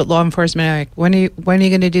conversations with law enforcement? Like, when are you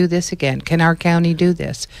going to do this again? Can our county do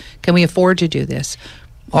this? Can we afford to do this?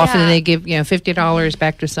 Often they give $50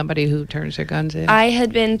 back to somebody who turns their guns in.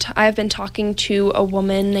 I've been talking to a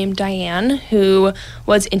woman named Diane who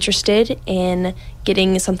was interested in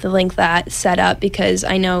getting something like that set up, because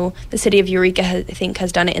I know the city of Eureka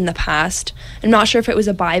has done it in the past. I'm not sure if it was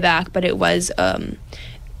a buyback, but it was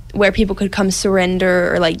where people could come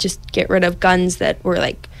surrender or like just get rid of guns that were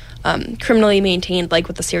like criminally maintained, like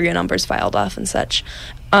with the serial numbers filed off and such.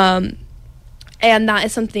 And that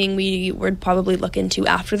is something we would probably look into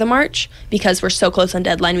after the march, because we're so close on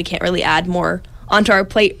deadline, we can't really add more onto our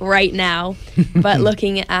plate right now. But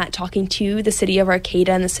looking at talking to the city of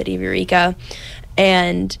Arcata and the city of Eureka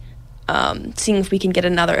and seeing if we can get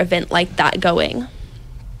another event like that going,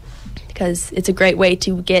 because it's a great way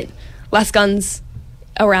to get less guns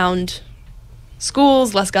around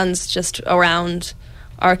schools, less guns just around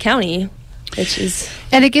our county, which is...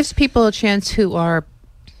 And it gives people a chance who are...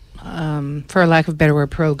 for lack of a better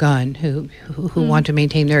word, pro-gun, who want to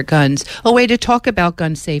maintain their guns, a way to talk about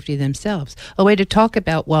gun safety themselves, a way to talk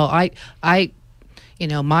about, well, I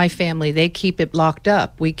my family, they keep it locked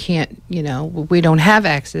up. We can't, we don't have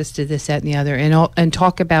access to this, that, and the other, and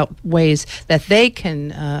talk about ways that they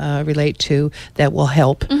can relate to that will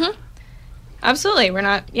help. Mm-hmm. Absolutely. We're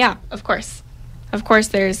not, of course. Of course,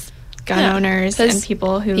 there's gun owners and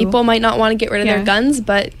people who... People might not want to get rid of their guns,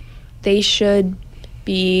 but they should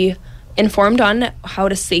be informed on how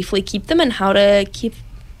to safely keep them and how to keep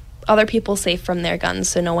other people safe from their guns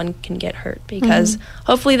so no one can get hurt, because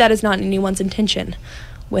hopefully that is not anyone's intention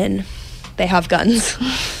when they have guns.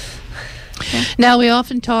 Now, we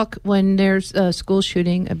often talk when there's a school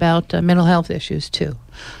shooting about mental health issues too.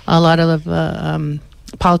 A lot of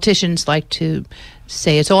politicians like to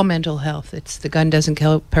say it's all mental health. It's the gun doesn't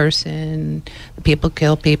kill a person, the people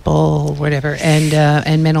kill people, whatever,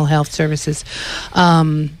 and mental health services.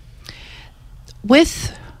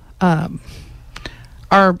 With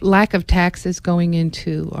our lack of taxes going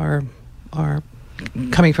into our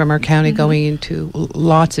coming from our county, going into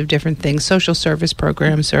lots of different things. Social service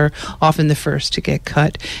programs are often the first to get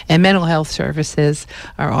cut, and mental health services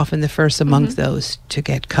are often the first among those to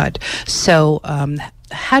get cut. So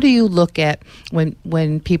how do you look at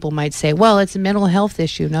when people might say, well, it's a mental health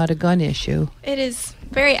issue, not a gun issue? It is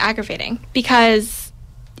very aggravating, because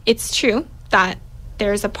it's true that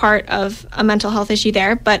there's a part of a mental health issue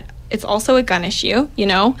there, but it's also a gun issue,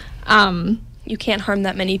 You can't harm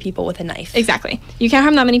that many people with a knife. Exactly. You can't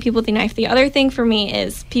harm that many people with a knife. The other thing for me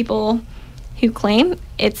is people who claim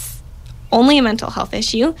it's only a mental health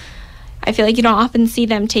issue. I feel like you don't often see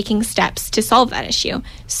them taking steps to solve that issue.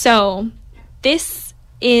 So this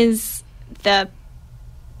is the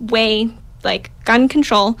way, like, gun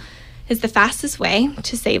control is the fastest way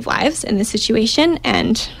to save lives in this situation,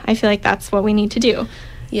 and I feel like that's what we need to do.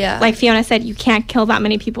 Yeah. Like Fiona said, you can't kill that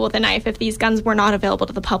many people with a knife. If these guns were not available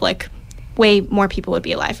to the public, way more people would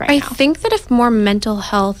be alive right now. I think that if more mental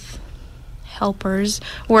health helpers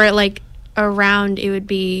were like around, it would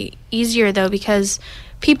be easier though, because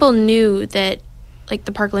people knew that like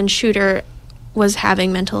the Parkland shooter was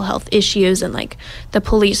having mental health issues, and like the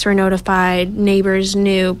police were notified, neighbors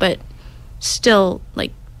knew, but still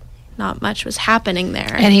like not much was happening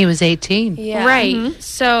there. And he was 18. Yeah. Right.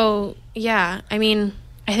 So yeah, I mean,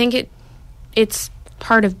 I think it's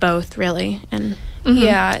part of both, really. And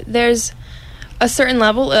Yeah, there's a certain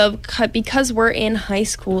level of, because we're in high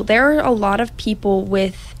school, there are a lot of people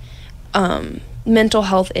with mental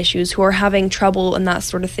health issues who are having trouble and that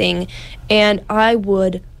sort of thing. And I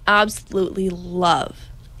would absolutely love,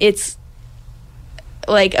 it's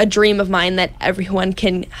like a dream of mine that everyone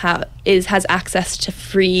can has access to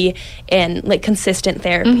free and like consistent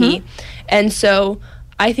therapy. And so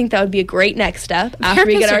I think that would be a great next step after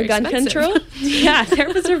we get our gun control. Yeah,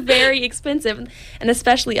 therapists are very expensive, and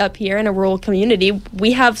especially up here in a rural community,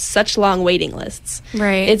 we have such long waiting lists.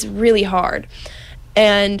 Right. It's really hard.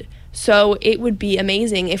 And so it would be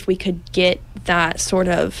amazing if we could get that sort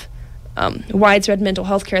of widespread mental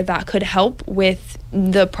health care that could help with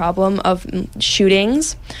the problem of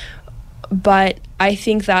shootings. But I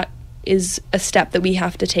think that is a step that we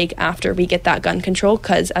have to take after we get that gun control,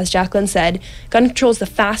 because as Jacqueline said, gun control is the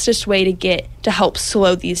fastest way to help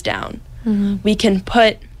slow these down. We can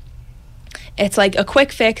it's like a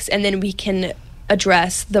quick fix, and then we can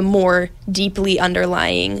address the more deeply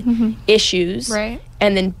underlying issues. Right.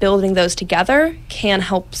 And then building those together can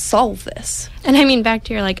help solve this. And I mean, back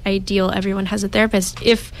to your like ideal, everyone has a therapist.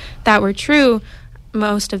 If that were true,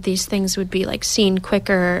 most of these things would be like seen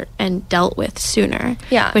quicker and dealt with sooner.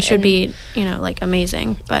 Yeah, which would be, like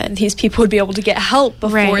amazing. But These people would be able to get help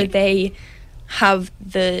before Right. they have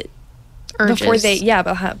the urges.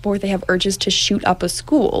 before they have urges to shoot up a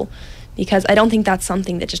school, because I don't think that's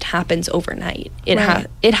something that just happens overnight. It Right.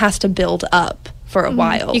 it has to build up for a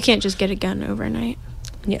while. You can't just get a gun overnight.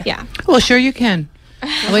 Yeah. Well, sure you can.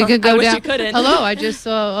 We could go I wish down. you couldn't. Hello, I just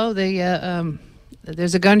saw.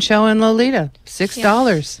 There's a gun show in Lolita.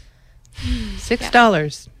 $6.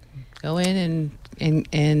 $6. Go in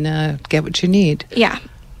and get what you need. Yeah.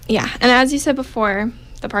 And as you said before,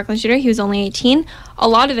 the Parkland shooter, he was only 18. A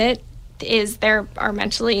lot of it is there are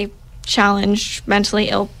mentally challenged, mentally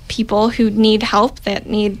ill people who need help, that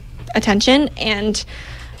need attention, and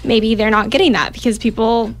maybe they're not getting that because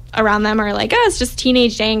people around them are like, it's just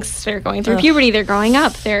teenage angst. They're going through puberty. They're growing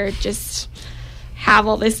up. They're just have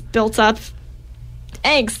all this built up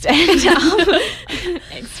angst.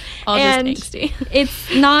 All And just angsty.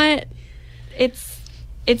 It's not,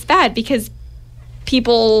 it's bad because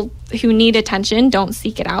people who need attention don't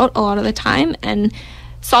seek it out a lot of the time, and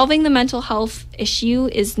solving the mental health issue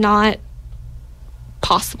is not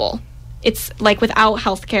possible. It's like without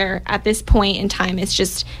healthcare at this point in time, it's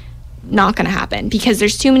just not going to happen because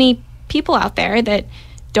there's too many people out there that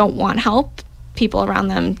don't want help. People around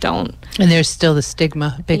them don't. And there's still the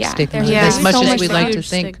stigma, big Yeah, stigma, there's as much so as much we like to huge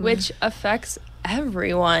think. stigma. which affects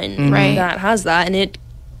everyone Right. that has that. And it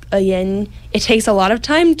takes a lot of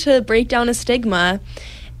time to break down a stigma,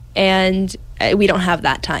 and we don't have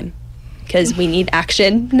that time because we need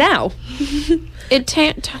action now.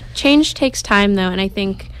 Change takes time, though, and I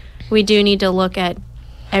think we do need to look at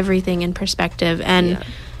everything in perspective. And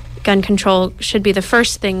gun control should be the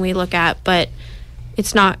first thing we look at, but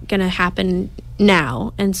it's not going to happen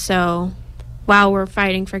now. And so, while we're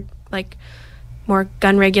fighting for like more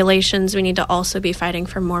gun regulations, we need to also be fighting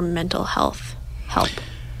for more mental health help.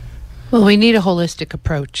 Well, we need a holistic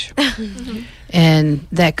approach, and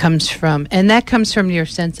that comes from your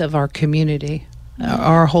sense of our community.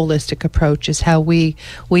 Our holistic approach is how we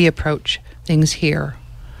approach things here.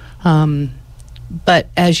 But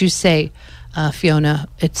as you say, Fiona,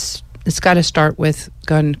 it's got to start with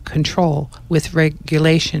gun control, with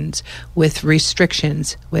regulations, with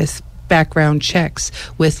restrictions, with background checks,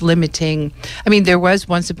 with limiting. I mean, there was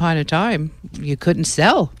once upon a time you couldn't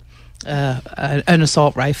sell an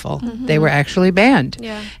assault rifle. They were actually banned.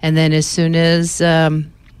 Yeah. And then as soon as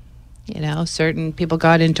certain people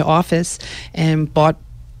got into office and bought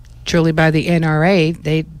truly by the NRA,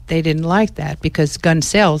 they didn't like that because gun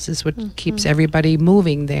sales is what keeps everybody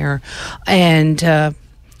moving there. And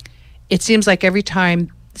it seems like every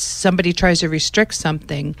time somebody tries to restrict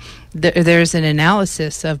something, there's an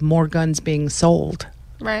analysis of more guns being sold.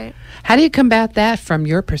 Right. How do you combat that from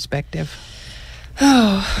your perspective?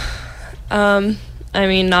 I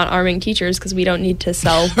mean, not arming teachers because we don't need to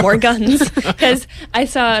sell more guns. Because I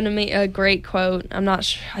saw a great quote. I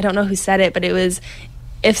don't know who said it, but it was,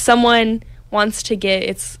 if someone wants to get,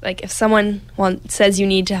 it's like if someone says you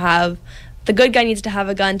need to have, the good guy needs to have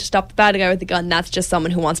a gun to stop the bad guy with a gun, that's just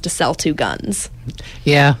someone who wants to sell 2 guns.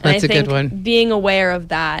 Yeah, that's a good one. Being aware of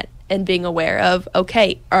that and being aware of,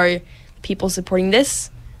 okay, are people supporting this?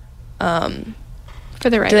 For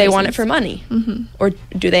the right Do they reasons. want it for money? Mm-hmm. Or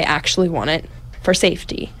do they actually want it for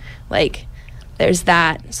safety? Like, there's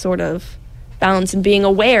that sort of balance and being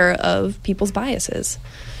aware of people's biases.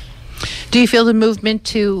 Do you feel the movement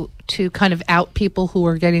to kind of out people who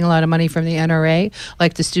are getting a lot of money from the NRA,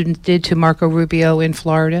 like the students did to Marco Rubio in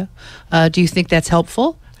Florida? Do you think that's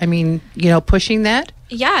helpful? I mean, pushing that?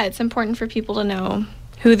 Yeah, it's important for people to know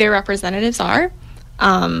who their representatives are.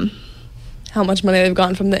 How much money they've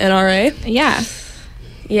gotten from the NRA. Yeah.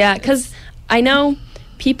 Yeah, because I know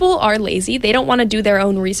people are lazy. They don't want to do their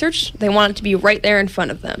own research. They want it to be right there in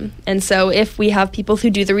front of them. And so if we have people who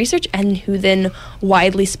do the research and who then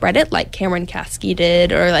widely spread it, like Cameron Kasky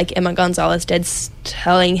did or like Emma Gonzalez did,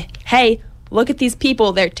 telling, hey, look at these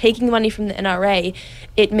people, they're taking money from the NRA,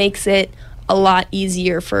 it makes it a lot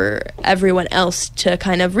easier for everyone else to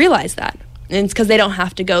kind of realize that. And it's because they don't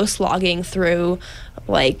have to go slogging through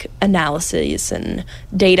like analyses and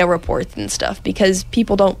data reports and stuff, because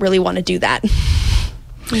people don't really want to do that.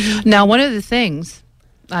 Now, one of the things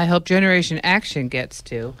I hope Generation Action gets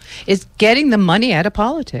to is getting the money out of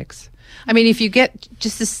politics. I mean, if you get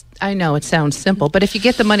just this, I know it sounds simple, but if you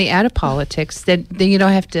get the money out of politics, then you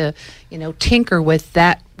don't have to, tinker with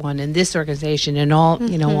that one and this organization and all,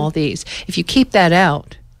 all these. If you keep that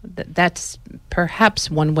out, that's perhaps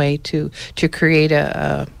one way to create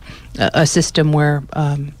a system where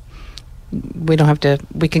we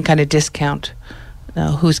can kind of discount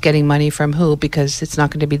who's getting money from who, because it's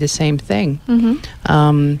not going to be the same thing.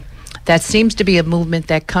 Mm-hmm. That seems to be a movement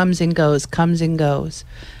that comes and goes.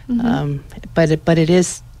 Mm-hmm. But it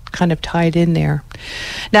is kind of tied in there.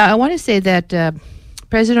 Now, I want to say that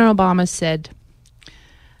President Obama said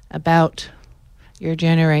about your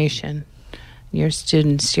generation, your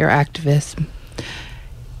students, your activists,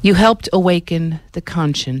 you helped awaken the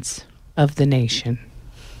conscience of the nation.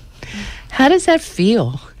 How does that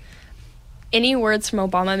feel? Any words from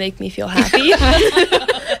Obama make me feel happy.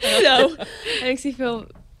 So it makes me feel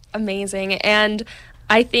amazing. And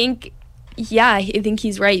I think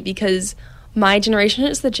he's right, because my generation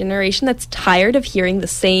is the generation that's tired of hearing the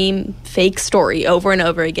same fake story over and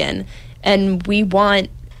over again. And we want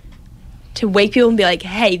to wake people and be like,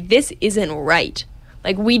 hey, this isn't right.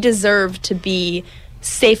 Like, we deserve to be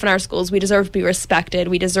safe in our schools. We deserve to be respected.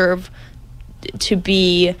 We deserve to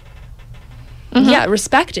be,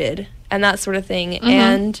 respected and that sort of thing. Mm-hmm.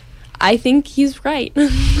 And I think he's right.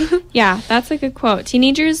 Yeah, that's a good quote.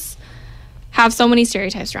 Teenagers have so many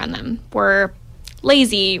stereotypes around them. We're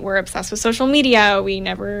lazy. We're obsessed with social media. We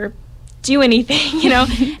never do anything,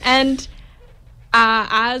 And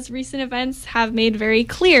as recent events have made very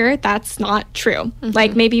clear, that's not true. Mm-hmm.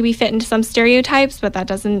 Like, maybe we fit into some stereotypes, but that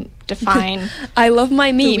doesn't define I love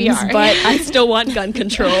my memes, we are. but I still want gun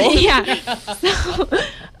control. Yeah.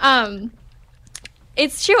 So,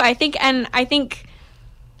 it's true, I think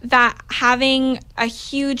that having a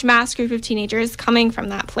huge mass group of teenagers coming from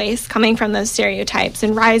that place, coming from those stereotypes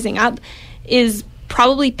and rising up, is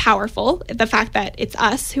probably powerful. The fact that it's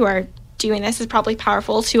us who are doing this is probably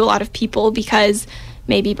powerful to a lot of people, because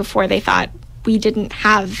maybe before they thought we didn't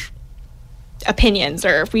have opinions,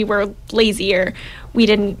 or if we were lazy, or we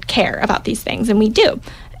didn't care about these things, and we do.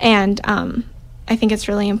 And I think it's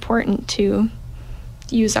really important to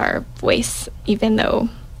use our voice, even though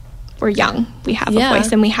we're young. We have a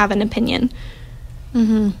voice and we have an opinion.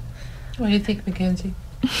 Mm-hmm. What do you think, Mackenzie?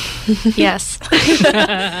 Yes.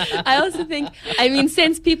 I also think,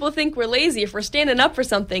 since people think we're lazy, if we're standing up for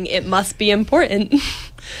something, it must be important.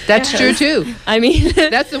 That's true, too.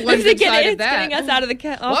 That's the one good side of that. It's getting us out of the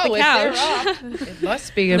couch. If they're off, it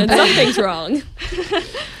must be then important. something's wrong.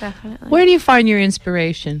 Definitely. Where do you find your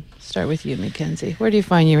inspiration? Start with you, Mackenzie. Where do you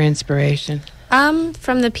find your inspiration?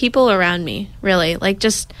 From the people around me, really. Like,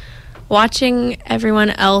 just watching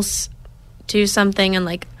everyone else do something and,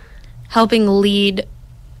 like, helping lead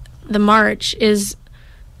the march is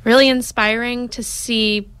really inspiring to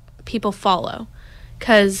see people follow.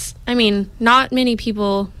 Because, not many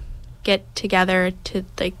people get together to,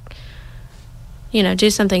 do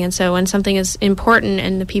something. And so when something is important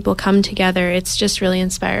and the people come together, it's just really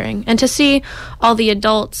inspiring. And to see all the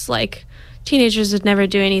adults, like, teenagers would never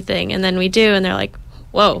do anything, and then we do, and they're like,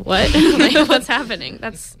 whoa, what? What's happening?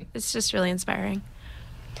 It's just really inspiring.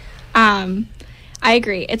 I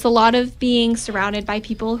agree. It's a lot of being surrounded by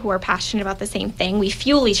people who are passionate about the same thing. We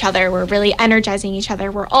fuel each other. We're really energizing each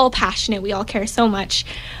other. We're all passionate. We all care so much.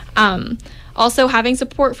 Also, having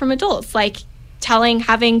support from adults, like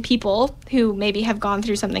having people who maybe have gone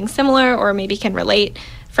through something similar or maybe can relate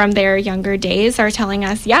from their younger days are telling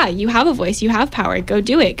us, yeah, you have a voice, you have power, go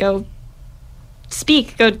do it, go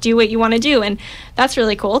speak, go do what you want to do. And that's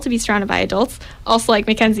really cool to be surrounded by adults. Also, like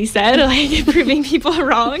Mackenzie said, like proving people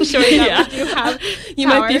wrong, showing that you have You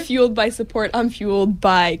power. might be fueled by support. I'm fueled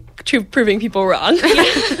by proving people wrong.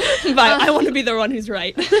 But I want to be the one who's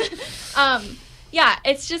right. Yeah,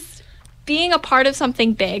 it's just being a part of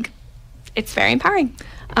something big. It's very empowering.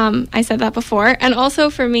 I said that before. And also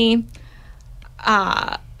for me,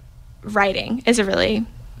 writing is a really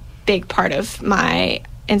big part of my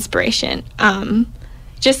inspiration.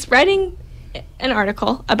 Just writing an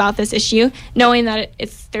article about this issue, knowing that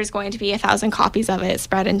there's going to be 1,000 copies of it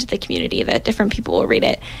spread into the community, that different people will read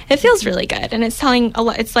it. It feels really good, and it's telling a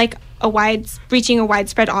lot. It's like reaching a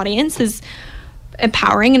widespread audience is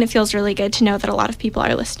empowering, and it feels really good to know that a lot of people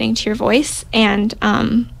are listening to your voice. And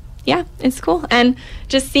yeah, it's cool. And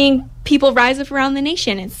just seeing people rise up around the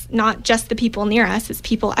nation. It's not just the people near us, it's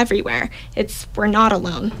people everywhere. We're not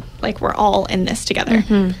alone. Like, we're all in this together.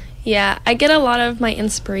 Mm-hmm. Yeah, I get a lot of my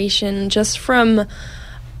inspiration just from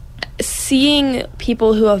seeing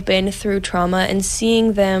people who have been through trauma and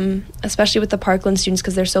seeing them, especially with the Parkland students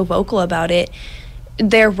because they're so vocal about it,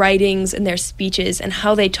 their writings and their speeches and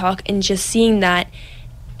how they talk, and just seeing that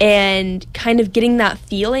and kind of getting that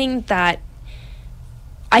feeling that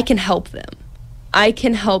I can help them. I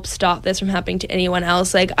can help stop this from happening to anyone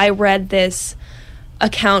else. Like, I read this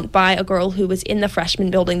account by a girl who was in the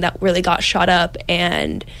freshman building that really got shot up,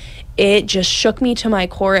 and it just shook me to my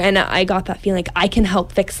core, and I got that feeling like I can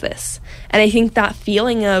help fix this. And I think that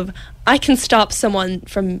feeling of I can stop someone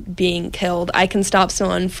from being killed, I can stop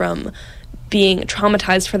someone from being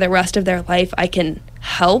traumatized for the rest of their life, I can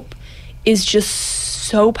help, is just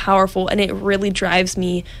so powerful, and it really drives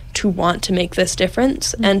me to want to make this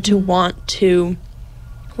difference and to want to,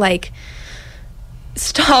 like,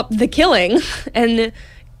 stop the killing and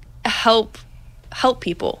help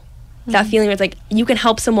people. That feeling where it's like, you can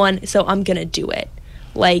help someone, so I'm gonna do it.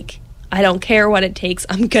 Like, I don't care what it takes,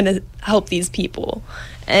 I'm gonna help these people.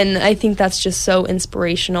 And I think that's just so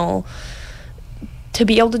inspirational to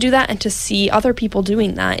be able to do that, and to see other people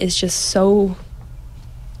doing that is just so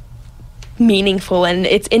meaningful, and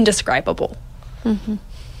it's indescribable. Mm-hmm.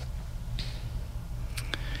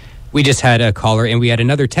 We just had a caller, and we had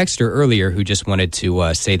another texter earlier who just wanted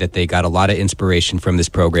to say that they got a lot of inspiration from this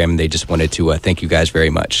program, and they just wanted to thank you guys very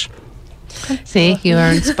much. See, you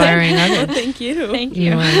are inspiring others. Thank you. Thank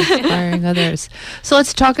You you. are inspiring others. So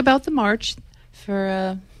let's talk about the march for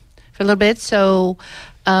a little bit. So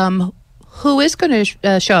who is going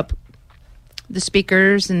to show up? The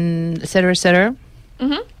speakers and et cetera, et cetera?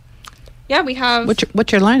 Mm-hmm. Yeah, we have...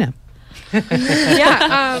 What's your lineup?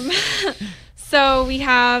 Yeah. So we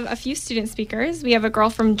have a few student speakers. We have a girl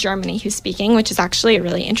from Germany who's speaking, which is actually a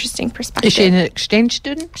really interesting perspective. Is she an exchange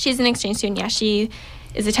student? She's an exchange student, yeah. She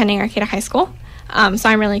is attending Arcata High School. So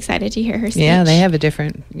I'm really excited to hear her speech. Yeah, they have a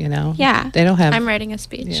different, Yeah. They don't have... I'm writing a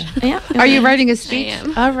speech. Yeah. Yeah. Are you writing a speech? I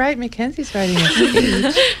am. All right, Mackenzie's writing a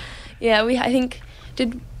speech. Yeah, I think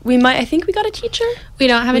we got a teacher. We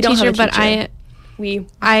don't have We a don't have teacher, a but teacher.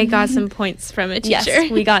 I got some points from a teacher.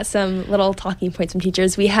 Yes, we got some little talking points from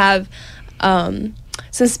teachers. We have some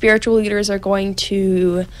spiritual leaders are going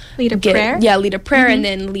to Lead a prayer? Yeah, lead a prayer and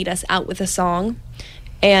then lead us out with a song.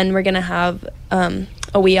 And we're going to have a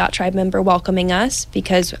Wiyot tribe member welcoming us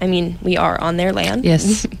because, I mean, we are on their land.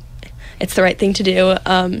 Yes. It's the right thing to do.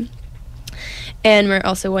 And we're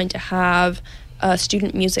also going to have a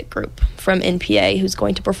student music group from NPA who's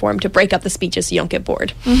going to perform to break up the speeches so you don't get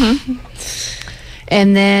bored.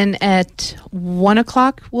 And then at 1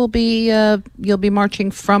 o'clock, you'll be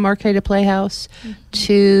marching from Arcata Playhouse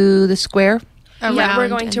to the square. Yeah, we're Around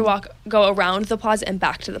going to and- go around the plaza and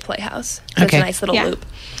back to the Playhouse. So it's Okay. a nice little Yeah. loop.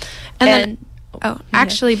 And And then,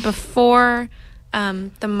 actually, before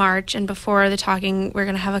the march and before the talking, we're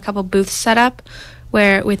going to have a couple booths set up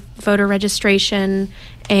with voter registration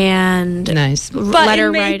and Nice.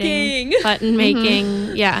 letter making. writing, button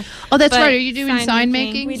making. Yeah. Oh, that's But right. Are you doing sign sign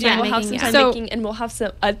making. making? we do. Yeah, We'll have making, some yeah. time So- making, and we'll have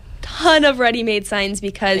a ton of ready-made signs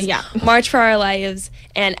because Yeah. March for Our Lives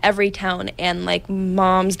and Everytown and like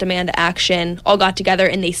Moms Demand Action all got together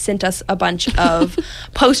and they sent us a bunch of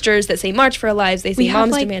posters that say March for Our Lives. They say We have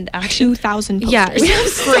Moms like Demand Action. 2,000 posters. Yeah, We have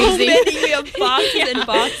so many. We have boxes and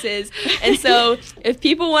boxes. And so if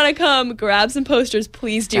people want to come grab some posters,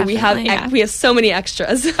 please do. Definitely, yeah. We have so many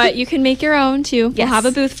extras. But you can make your own too. We'll Yes. have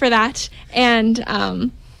a booth for that. And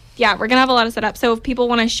yeah, we're gonna have a lot of setup. So if people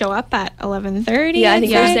want to show up at 11:30, Yeah, I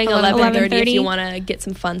think they're I'd say, saying 11:30 if 11:30, you want to get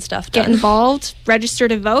some fun stuff get done. involved, register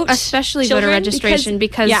to vote, Especially Children, voter registration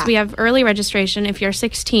because yeah. we have early registration. If you're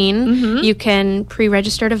 16, you can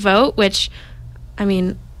pre-register to vote, which, I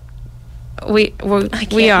mean, we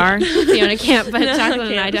are. Fiona can't, but No, I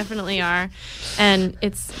Jacqueline and I can't. definitely are. And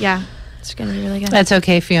it's going to be really good. That's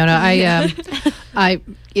okay, Fiona.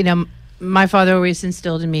 My father always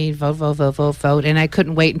instilled in me, vote, vote, vote, vote, vote. And I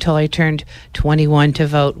couldn't wait until I turned 21 to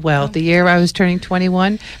vote. Well, the year I was turning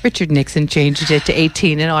 21, Richard Nixon changed it to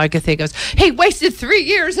 18. And all I could think was, he wasted 3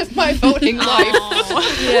 years of my voting life.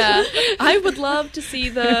 Yeah, I would love to see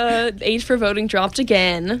the age for voting dropped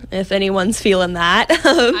again. If anyone's feeling that,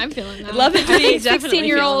 I'm feeling that. I'd love it to be Definitely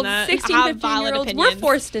 16-year-olds, feeling that. 16, Have valid 15-year-olds. We're opinions.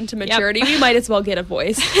 forced into maturity. We might as well get a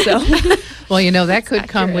voice. So Well, that could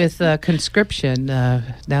come with conscription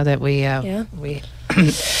now that we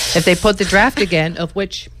if they put the draft again, of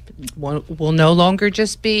which will no longer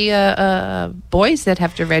just be boys that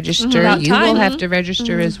have to register. About You will time. have to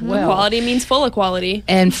register as well. quality means full equality.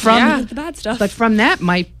 And from The bad stuff. but from that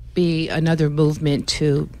might be another movement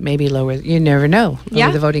to maybe lower. You never know.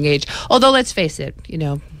 Lower the voting age. Although let's face it,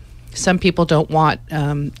 some people don't want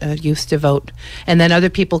youth to vote, and then other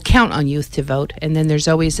people count on youth to vote, and then there's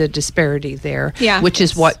always a disparity there. Yeah. which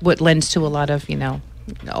is what lends to a lot of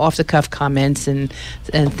off the cuff comments and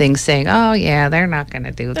things saying, "Oh yeah, they're not going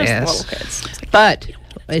to do There's this." little kids. But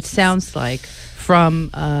it sounds like from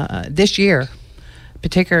this year,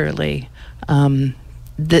 particularly,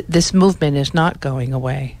 this movement is not going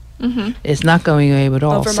away. Mm-hmm. It's not going away at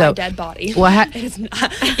all. Over my dead body. Well, It is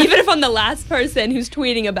not, even if I'm the last person who's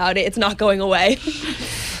tweeting about it, it's not going away.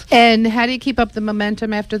 and how do you keep up the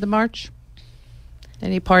momentum after the march?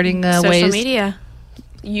 Any parting Social ways? media.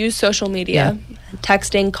 Use social media,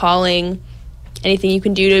 texting, calling, anything you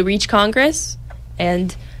can do to reach Congress,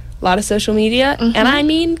 and a lot of social media. And I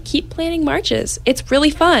mean, keep planning marches. It's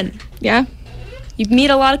really fun. Yeah, You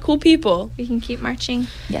meet a lot of cool people. we can keep marching.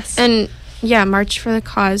 Yes. And march for the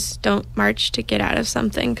cause. Don't march to get out of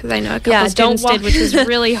something, because I know a couple Yeah, don't students did, walk- which was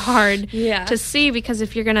really hard Yeah. to see, because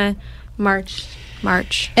if you're going to march.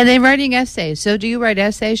 And then writing essays. So do you write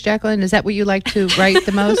essays, Jacqueline? Is that what you like to write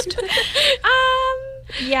the most?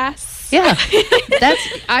 Yes. Yeah,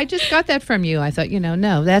 I just got that from you. I thought,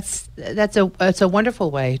 no, that's a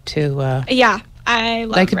wonderful way to Yeah, I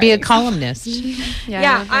love like to be a writing. columnist.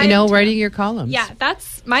 Yeah, Writing your columns. Yeah,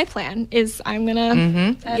 that's my plan. Is I'm gonna.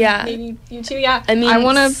 and Yeah. maybe you too. Yeah, I mean, I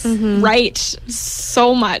want to write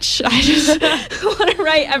so much. I just want to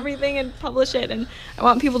write everything and publish it, and I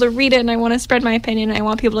want people to read it, and I want to spread my opinion. And I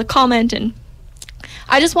want people to comment, and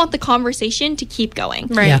I just want the conversation to keep going.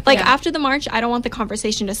 Right. Yeah. Like after the march, I don't want the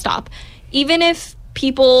conversation to stop, even if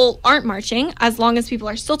people aren't marching. As long as people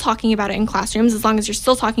are still talking about it in classrooms, as long as you're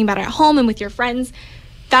still talking about it at home and with your friends,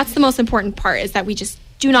 that's the most important part. Is that we just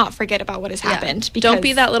do not forget about what has happened. Because Don't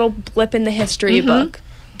be that little blip in the history book.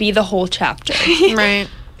 Be the whole chapter. Right.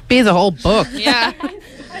 Be the whole book. Yeah.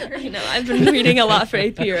 I've been reading a lot for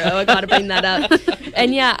AP Euro. I gotta bring that up.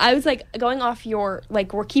 And yeah, I was like going off your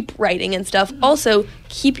we'll keep writing and stuff. Also,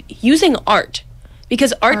 keep using art,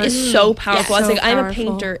 because art is so powerful. I was so like, I'm a powerful.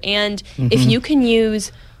 painter, and if you can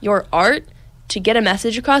use your art to get a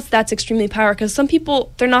message across, that's extremely powerful. Because some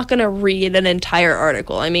people, they're not gonna read an entire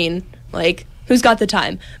article. I mean, who's got the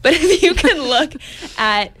time? But if you can look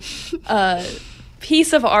at a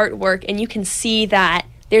piece of artwork and you can see that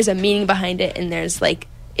there's a meaning behind it, and there's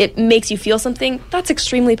it makes you feel something, that's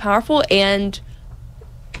extremely powerful, and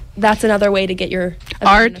that's another way to get your opinion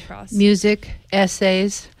Art, across. music,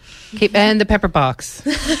 essays, and the pepper box.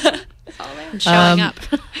 Showing up.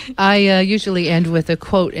 I usually end with a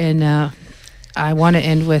quote, and I want to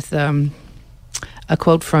end with a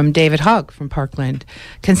quote from David Hogg from Parkland.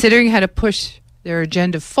 Considering how to push their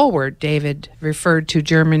agenda forward, David referred to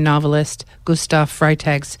German novelist Gustav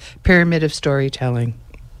Freytag's Pyramid of Storytelling.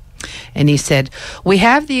 And he said, "We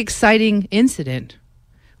have the exciting incident,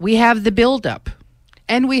 we have the build-up,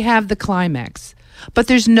 and we have the climax. But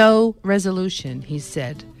there's no resolution," he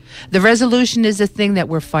said. "The resolution is the thing that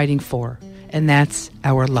we're fighting for, and that's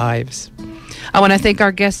our lives." I want to thank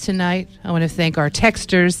our guests tonight. I want to thank our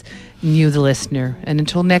texters and you, the listener. And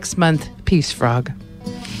until next month, peace, Frog.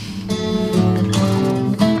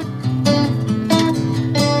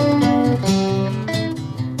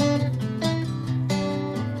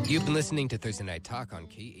 listening to Thursday Night Talk on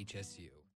KHSU.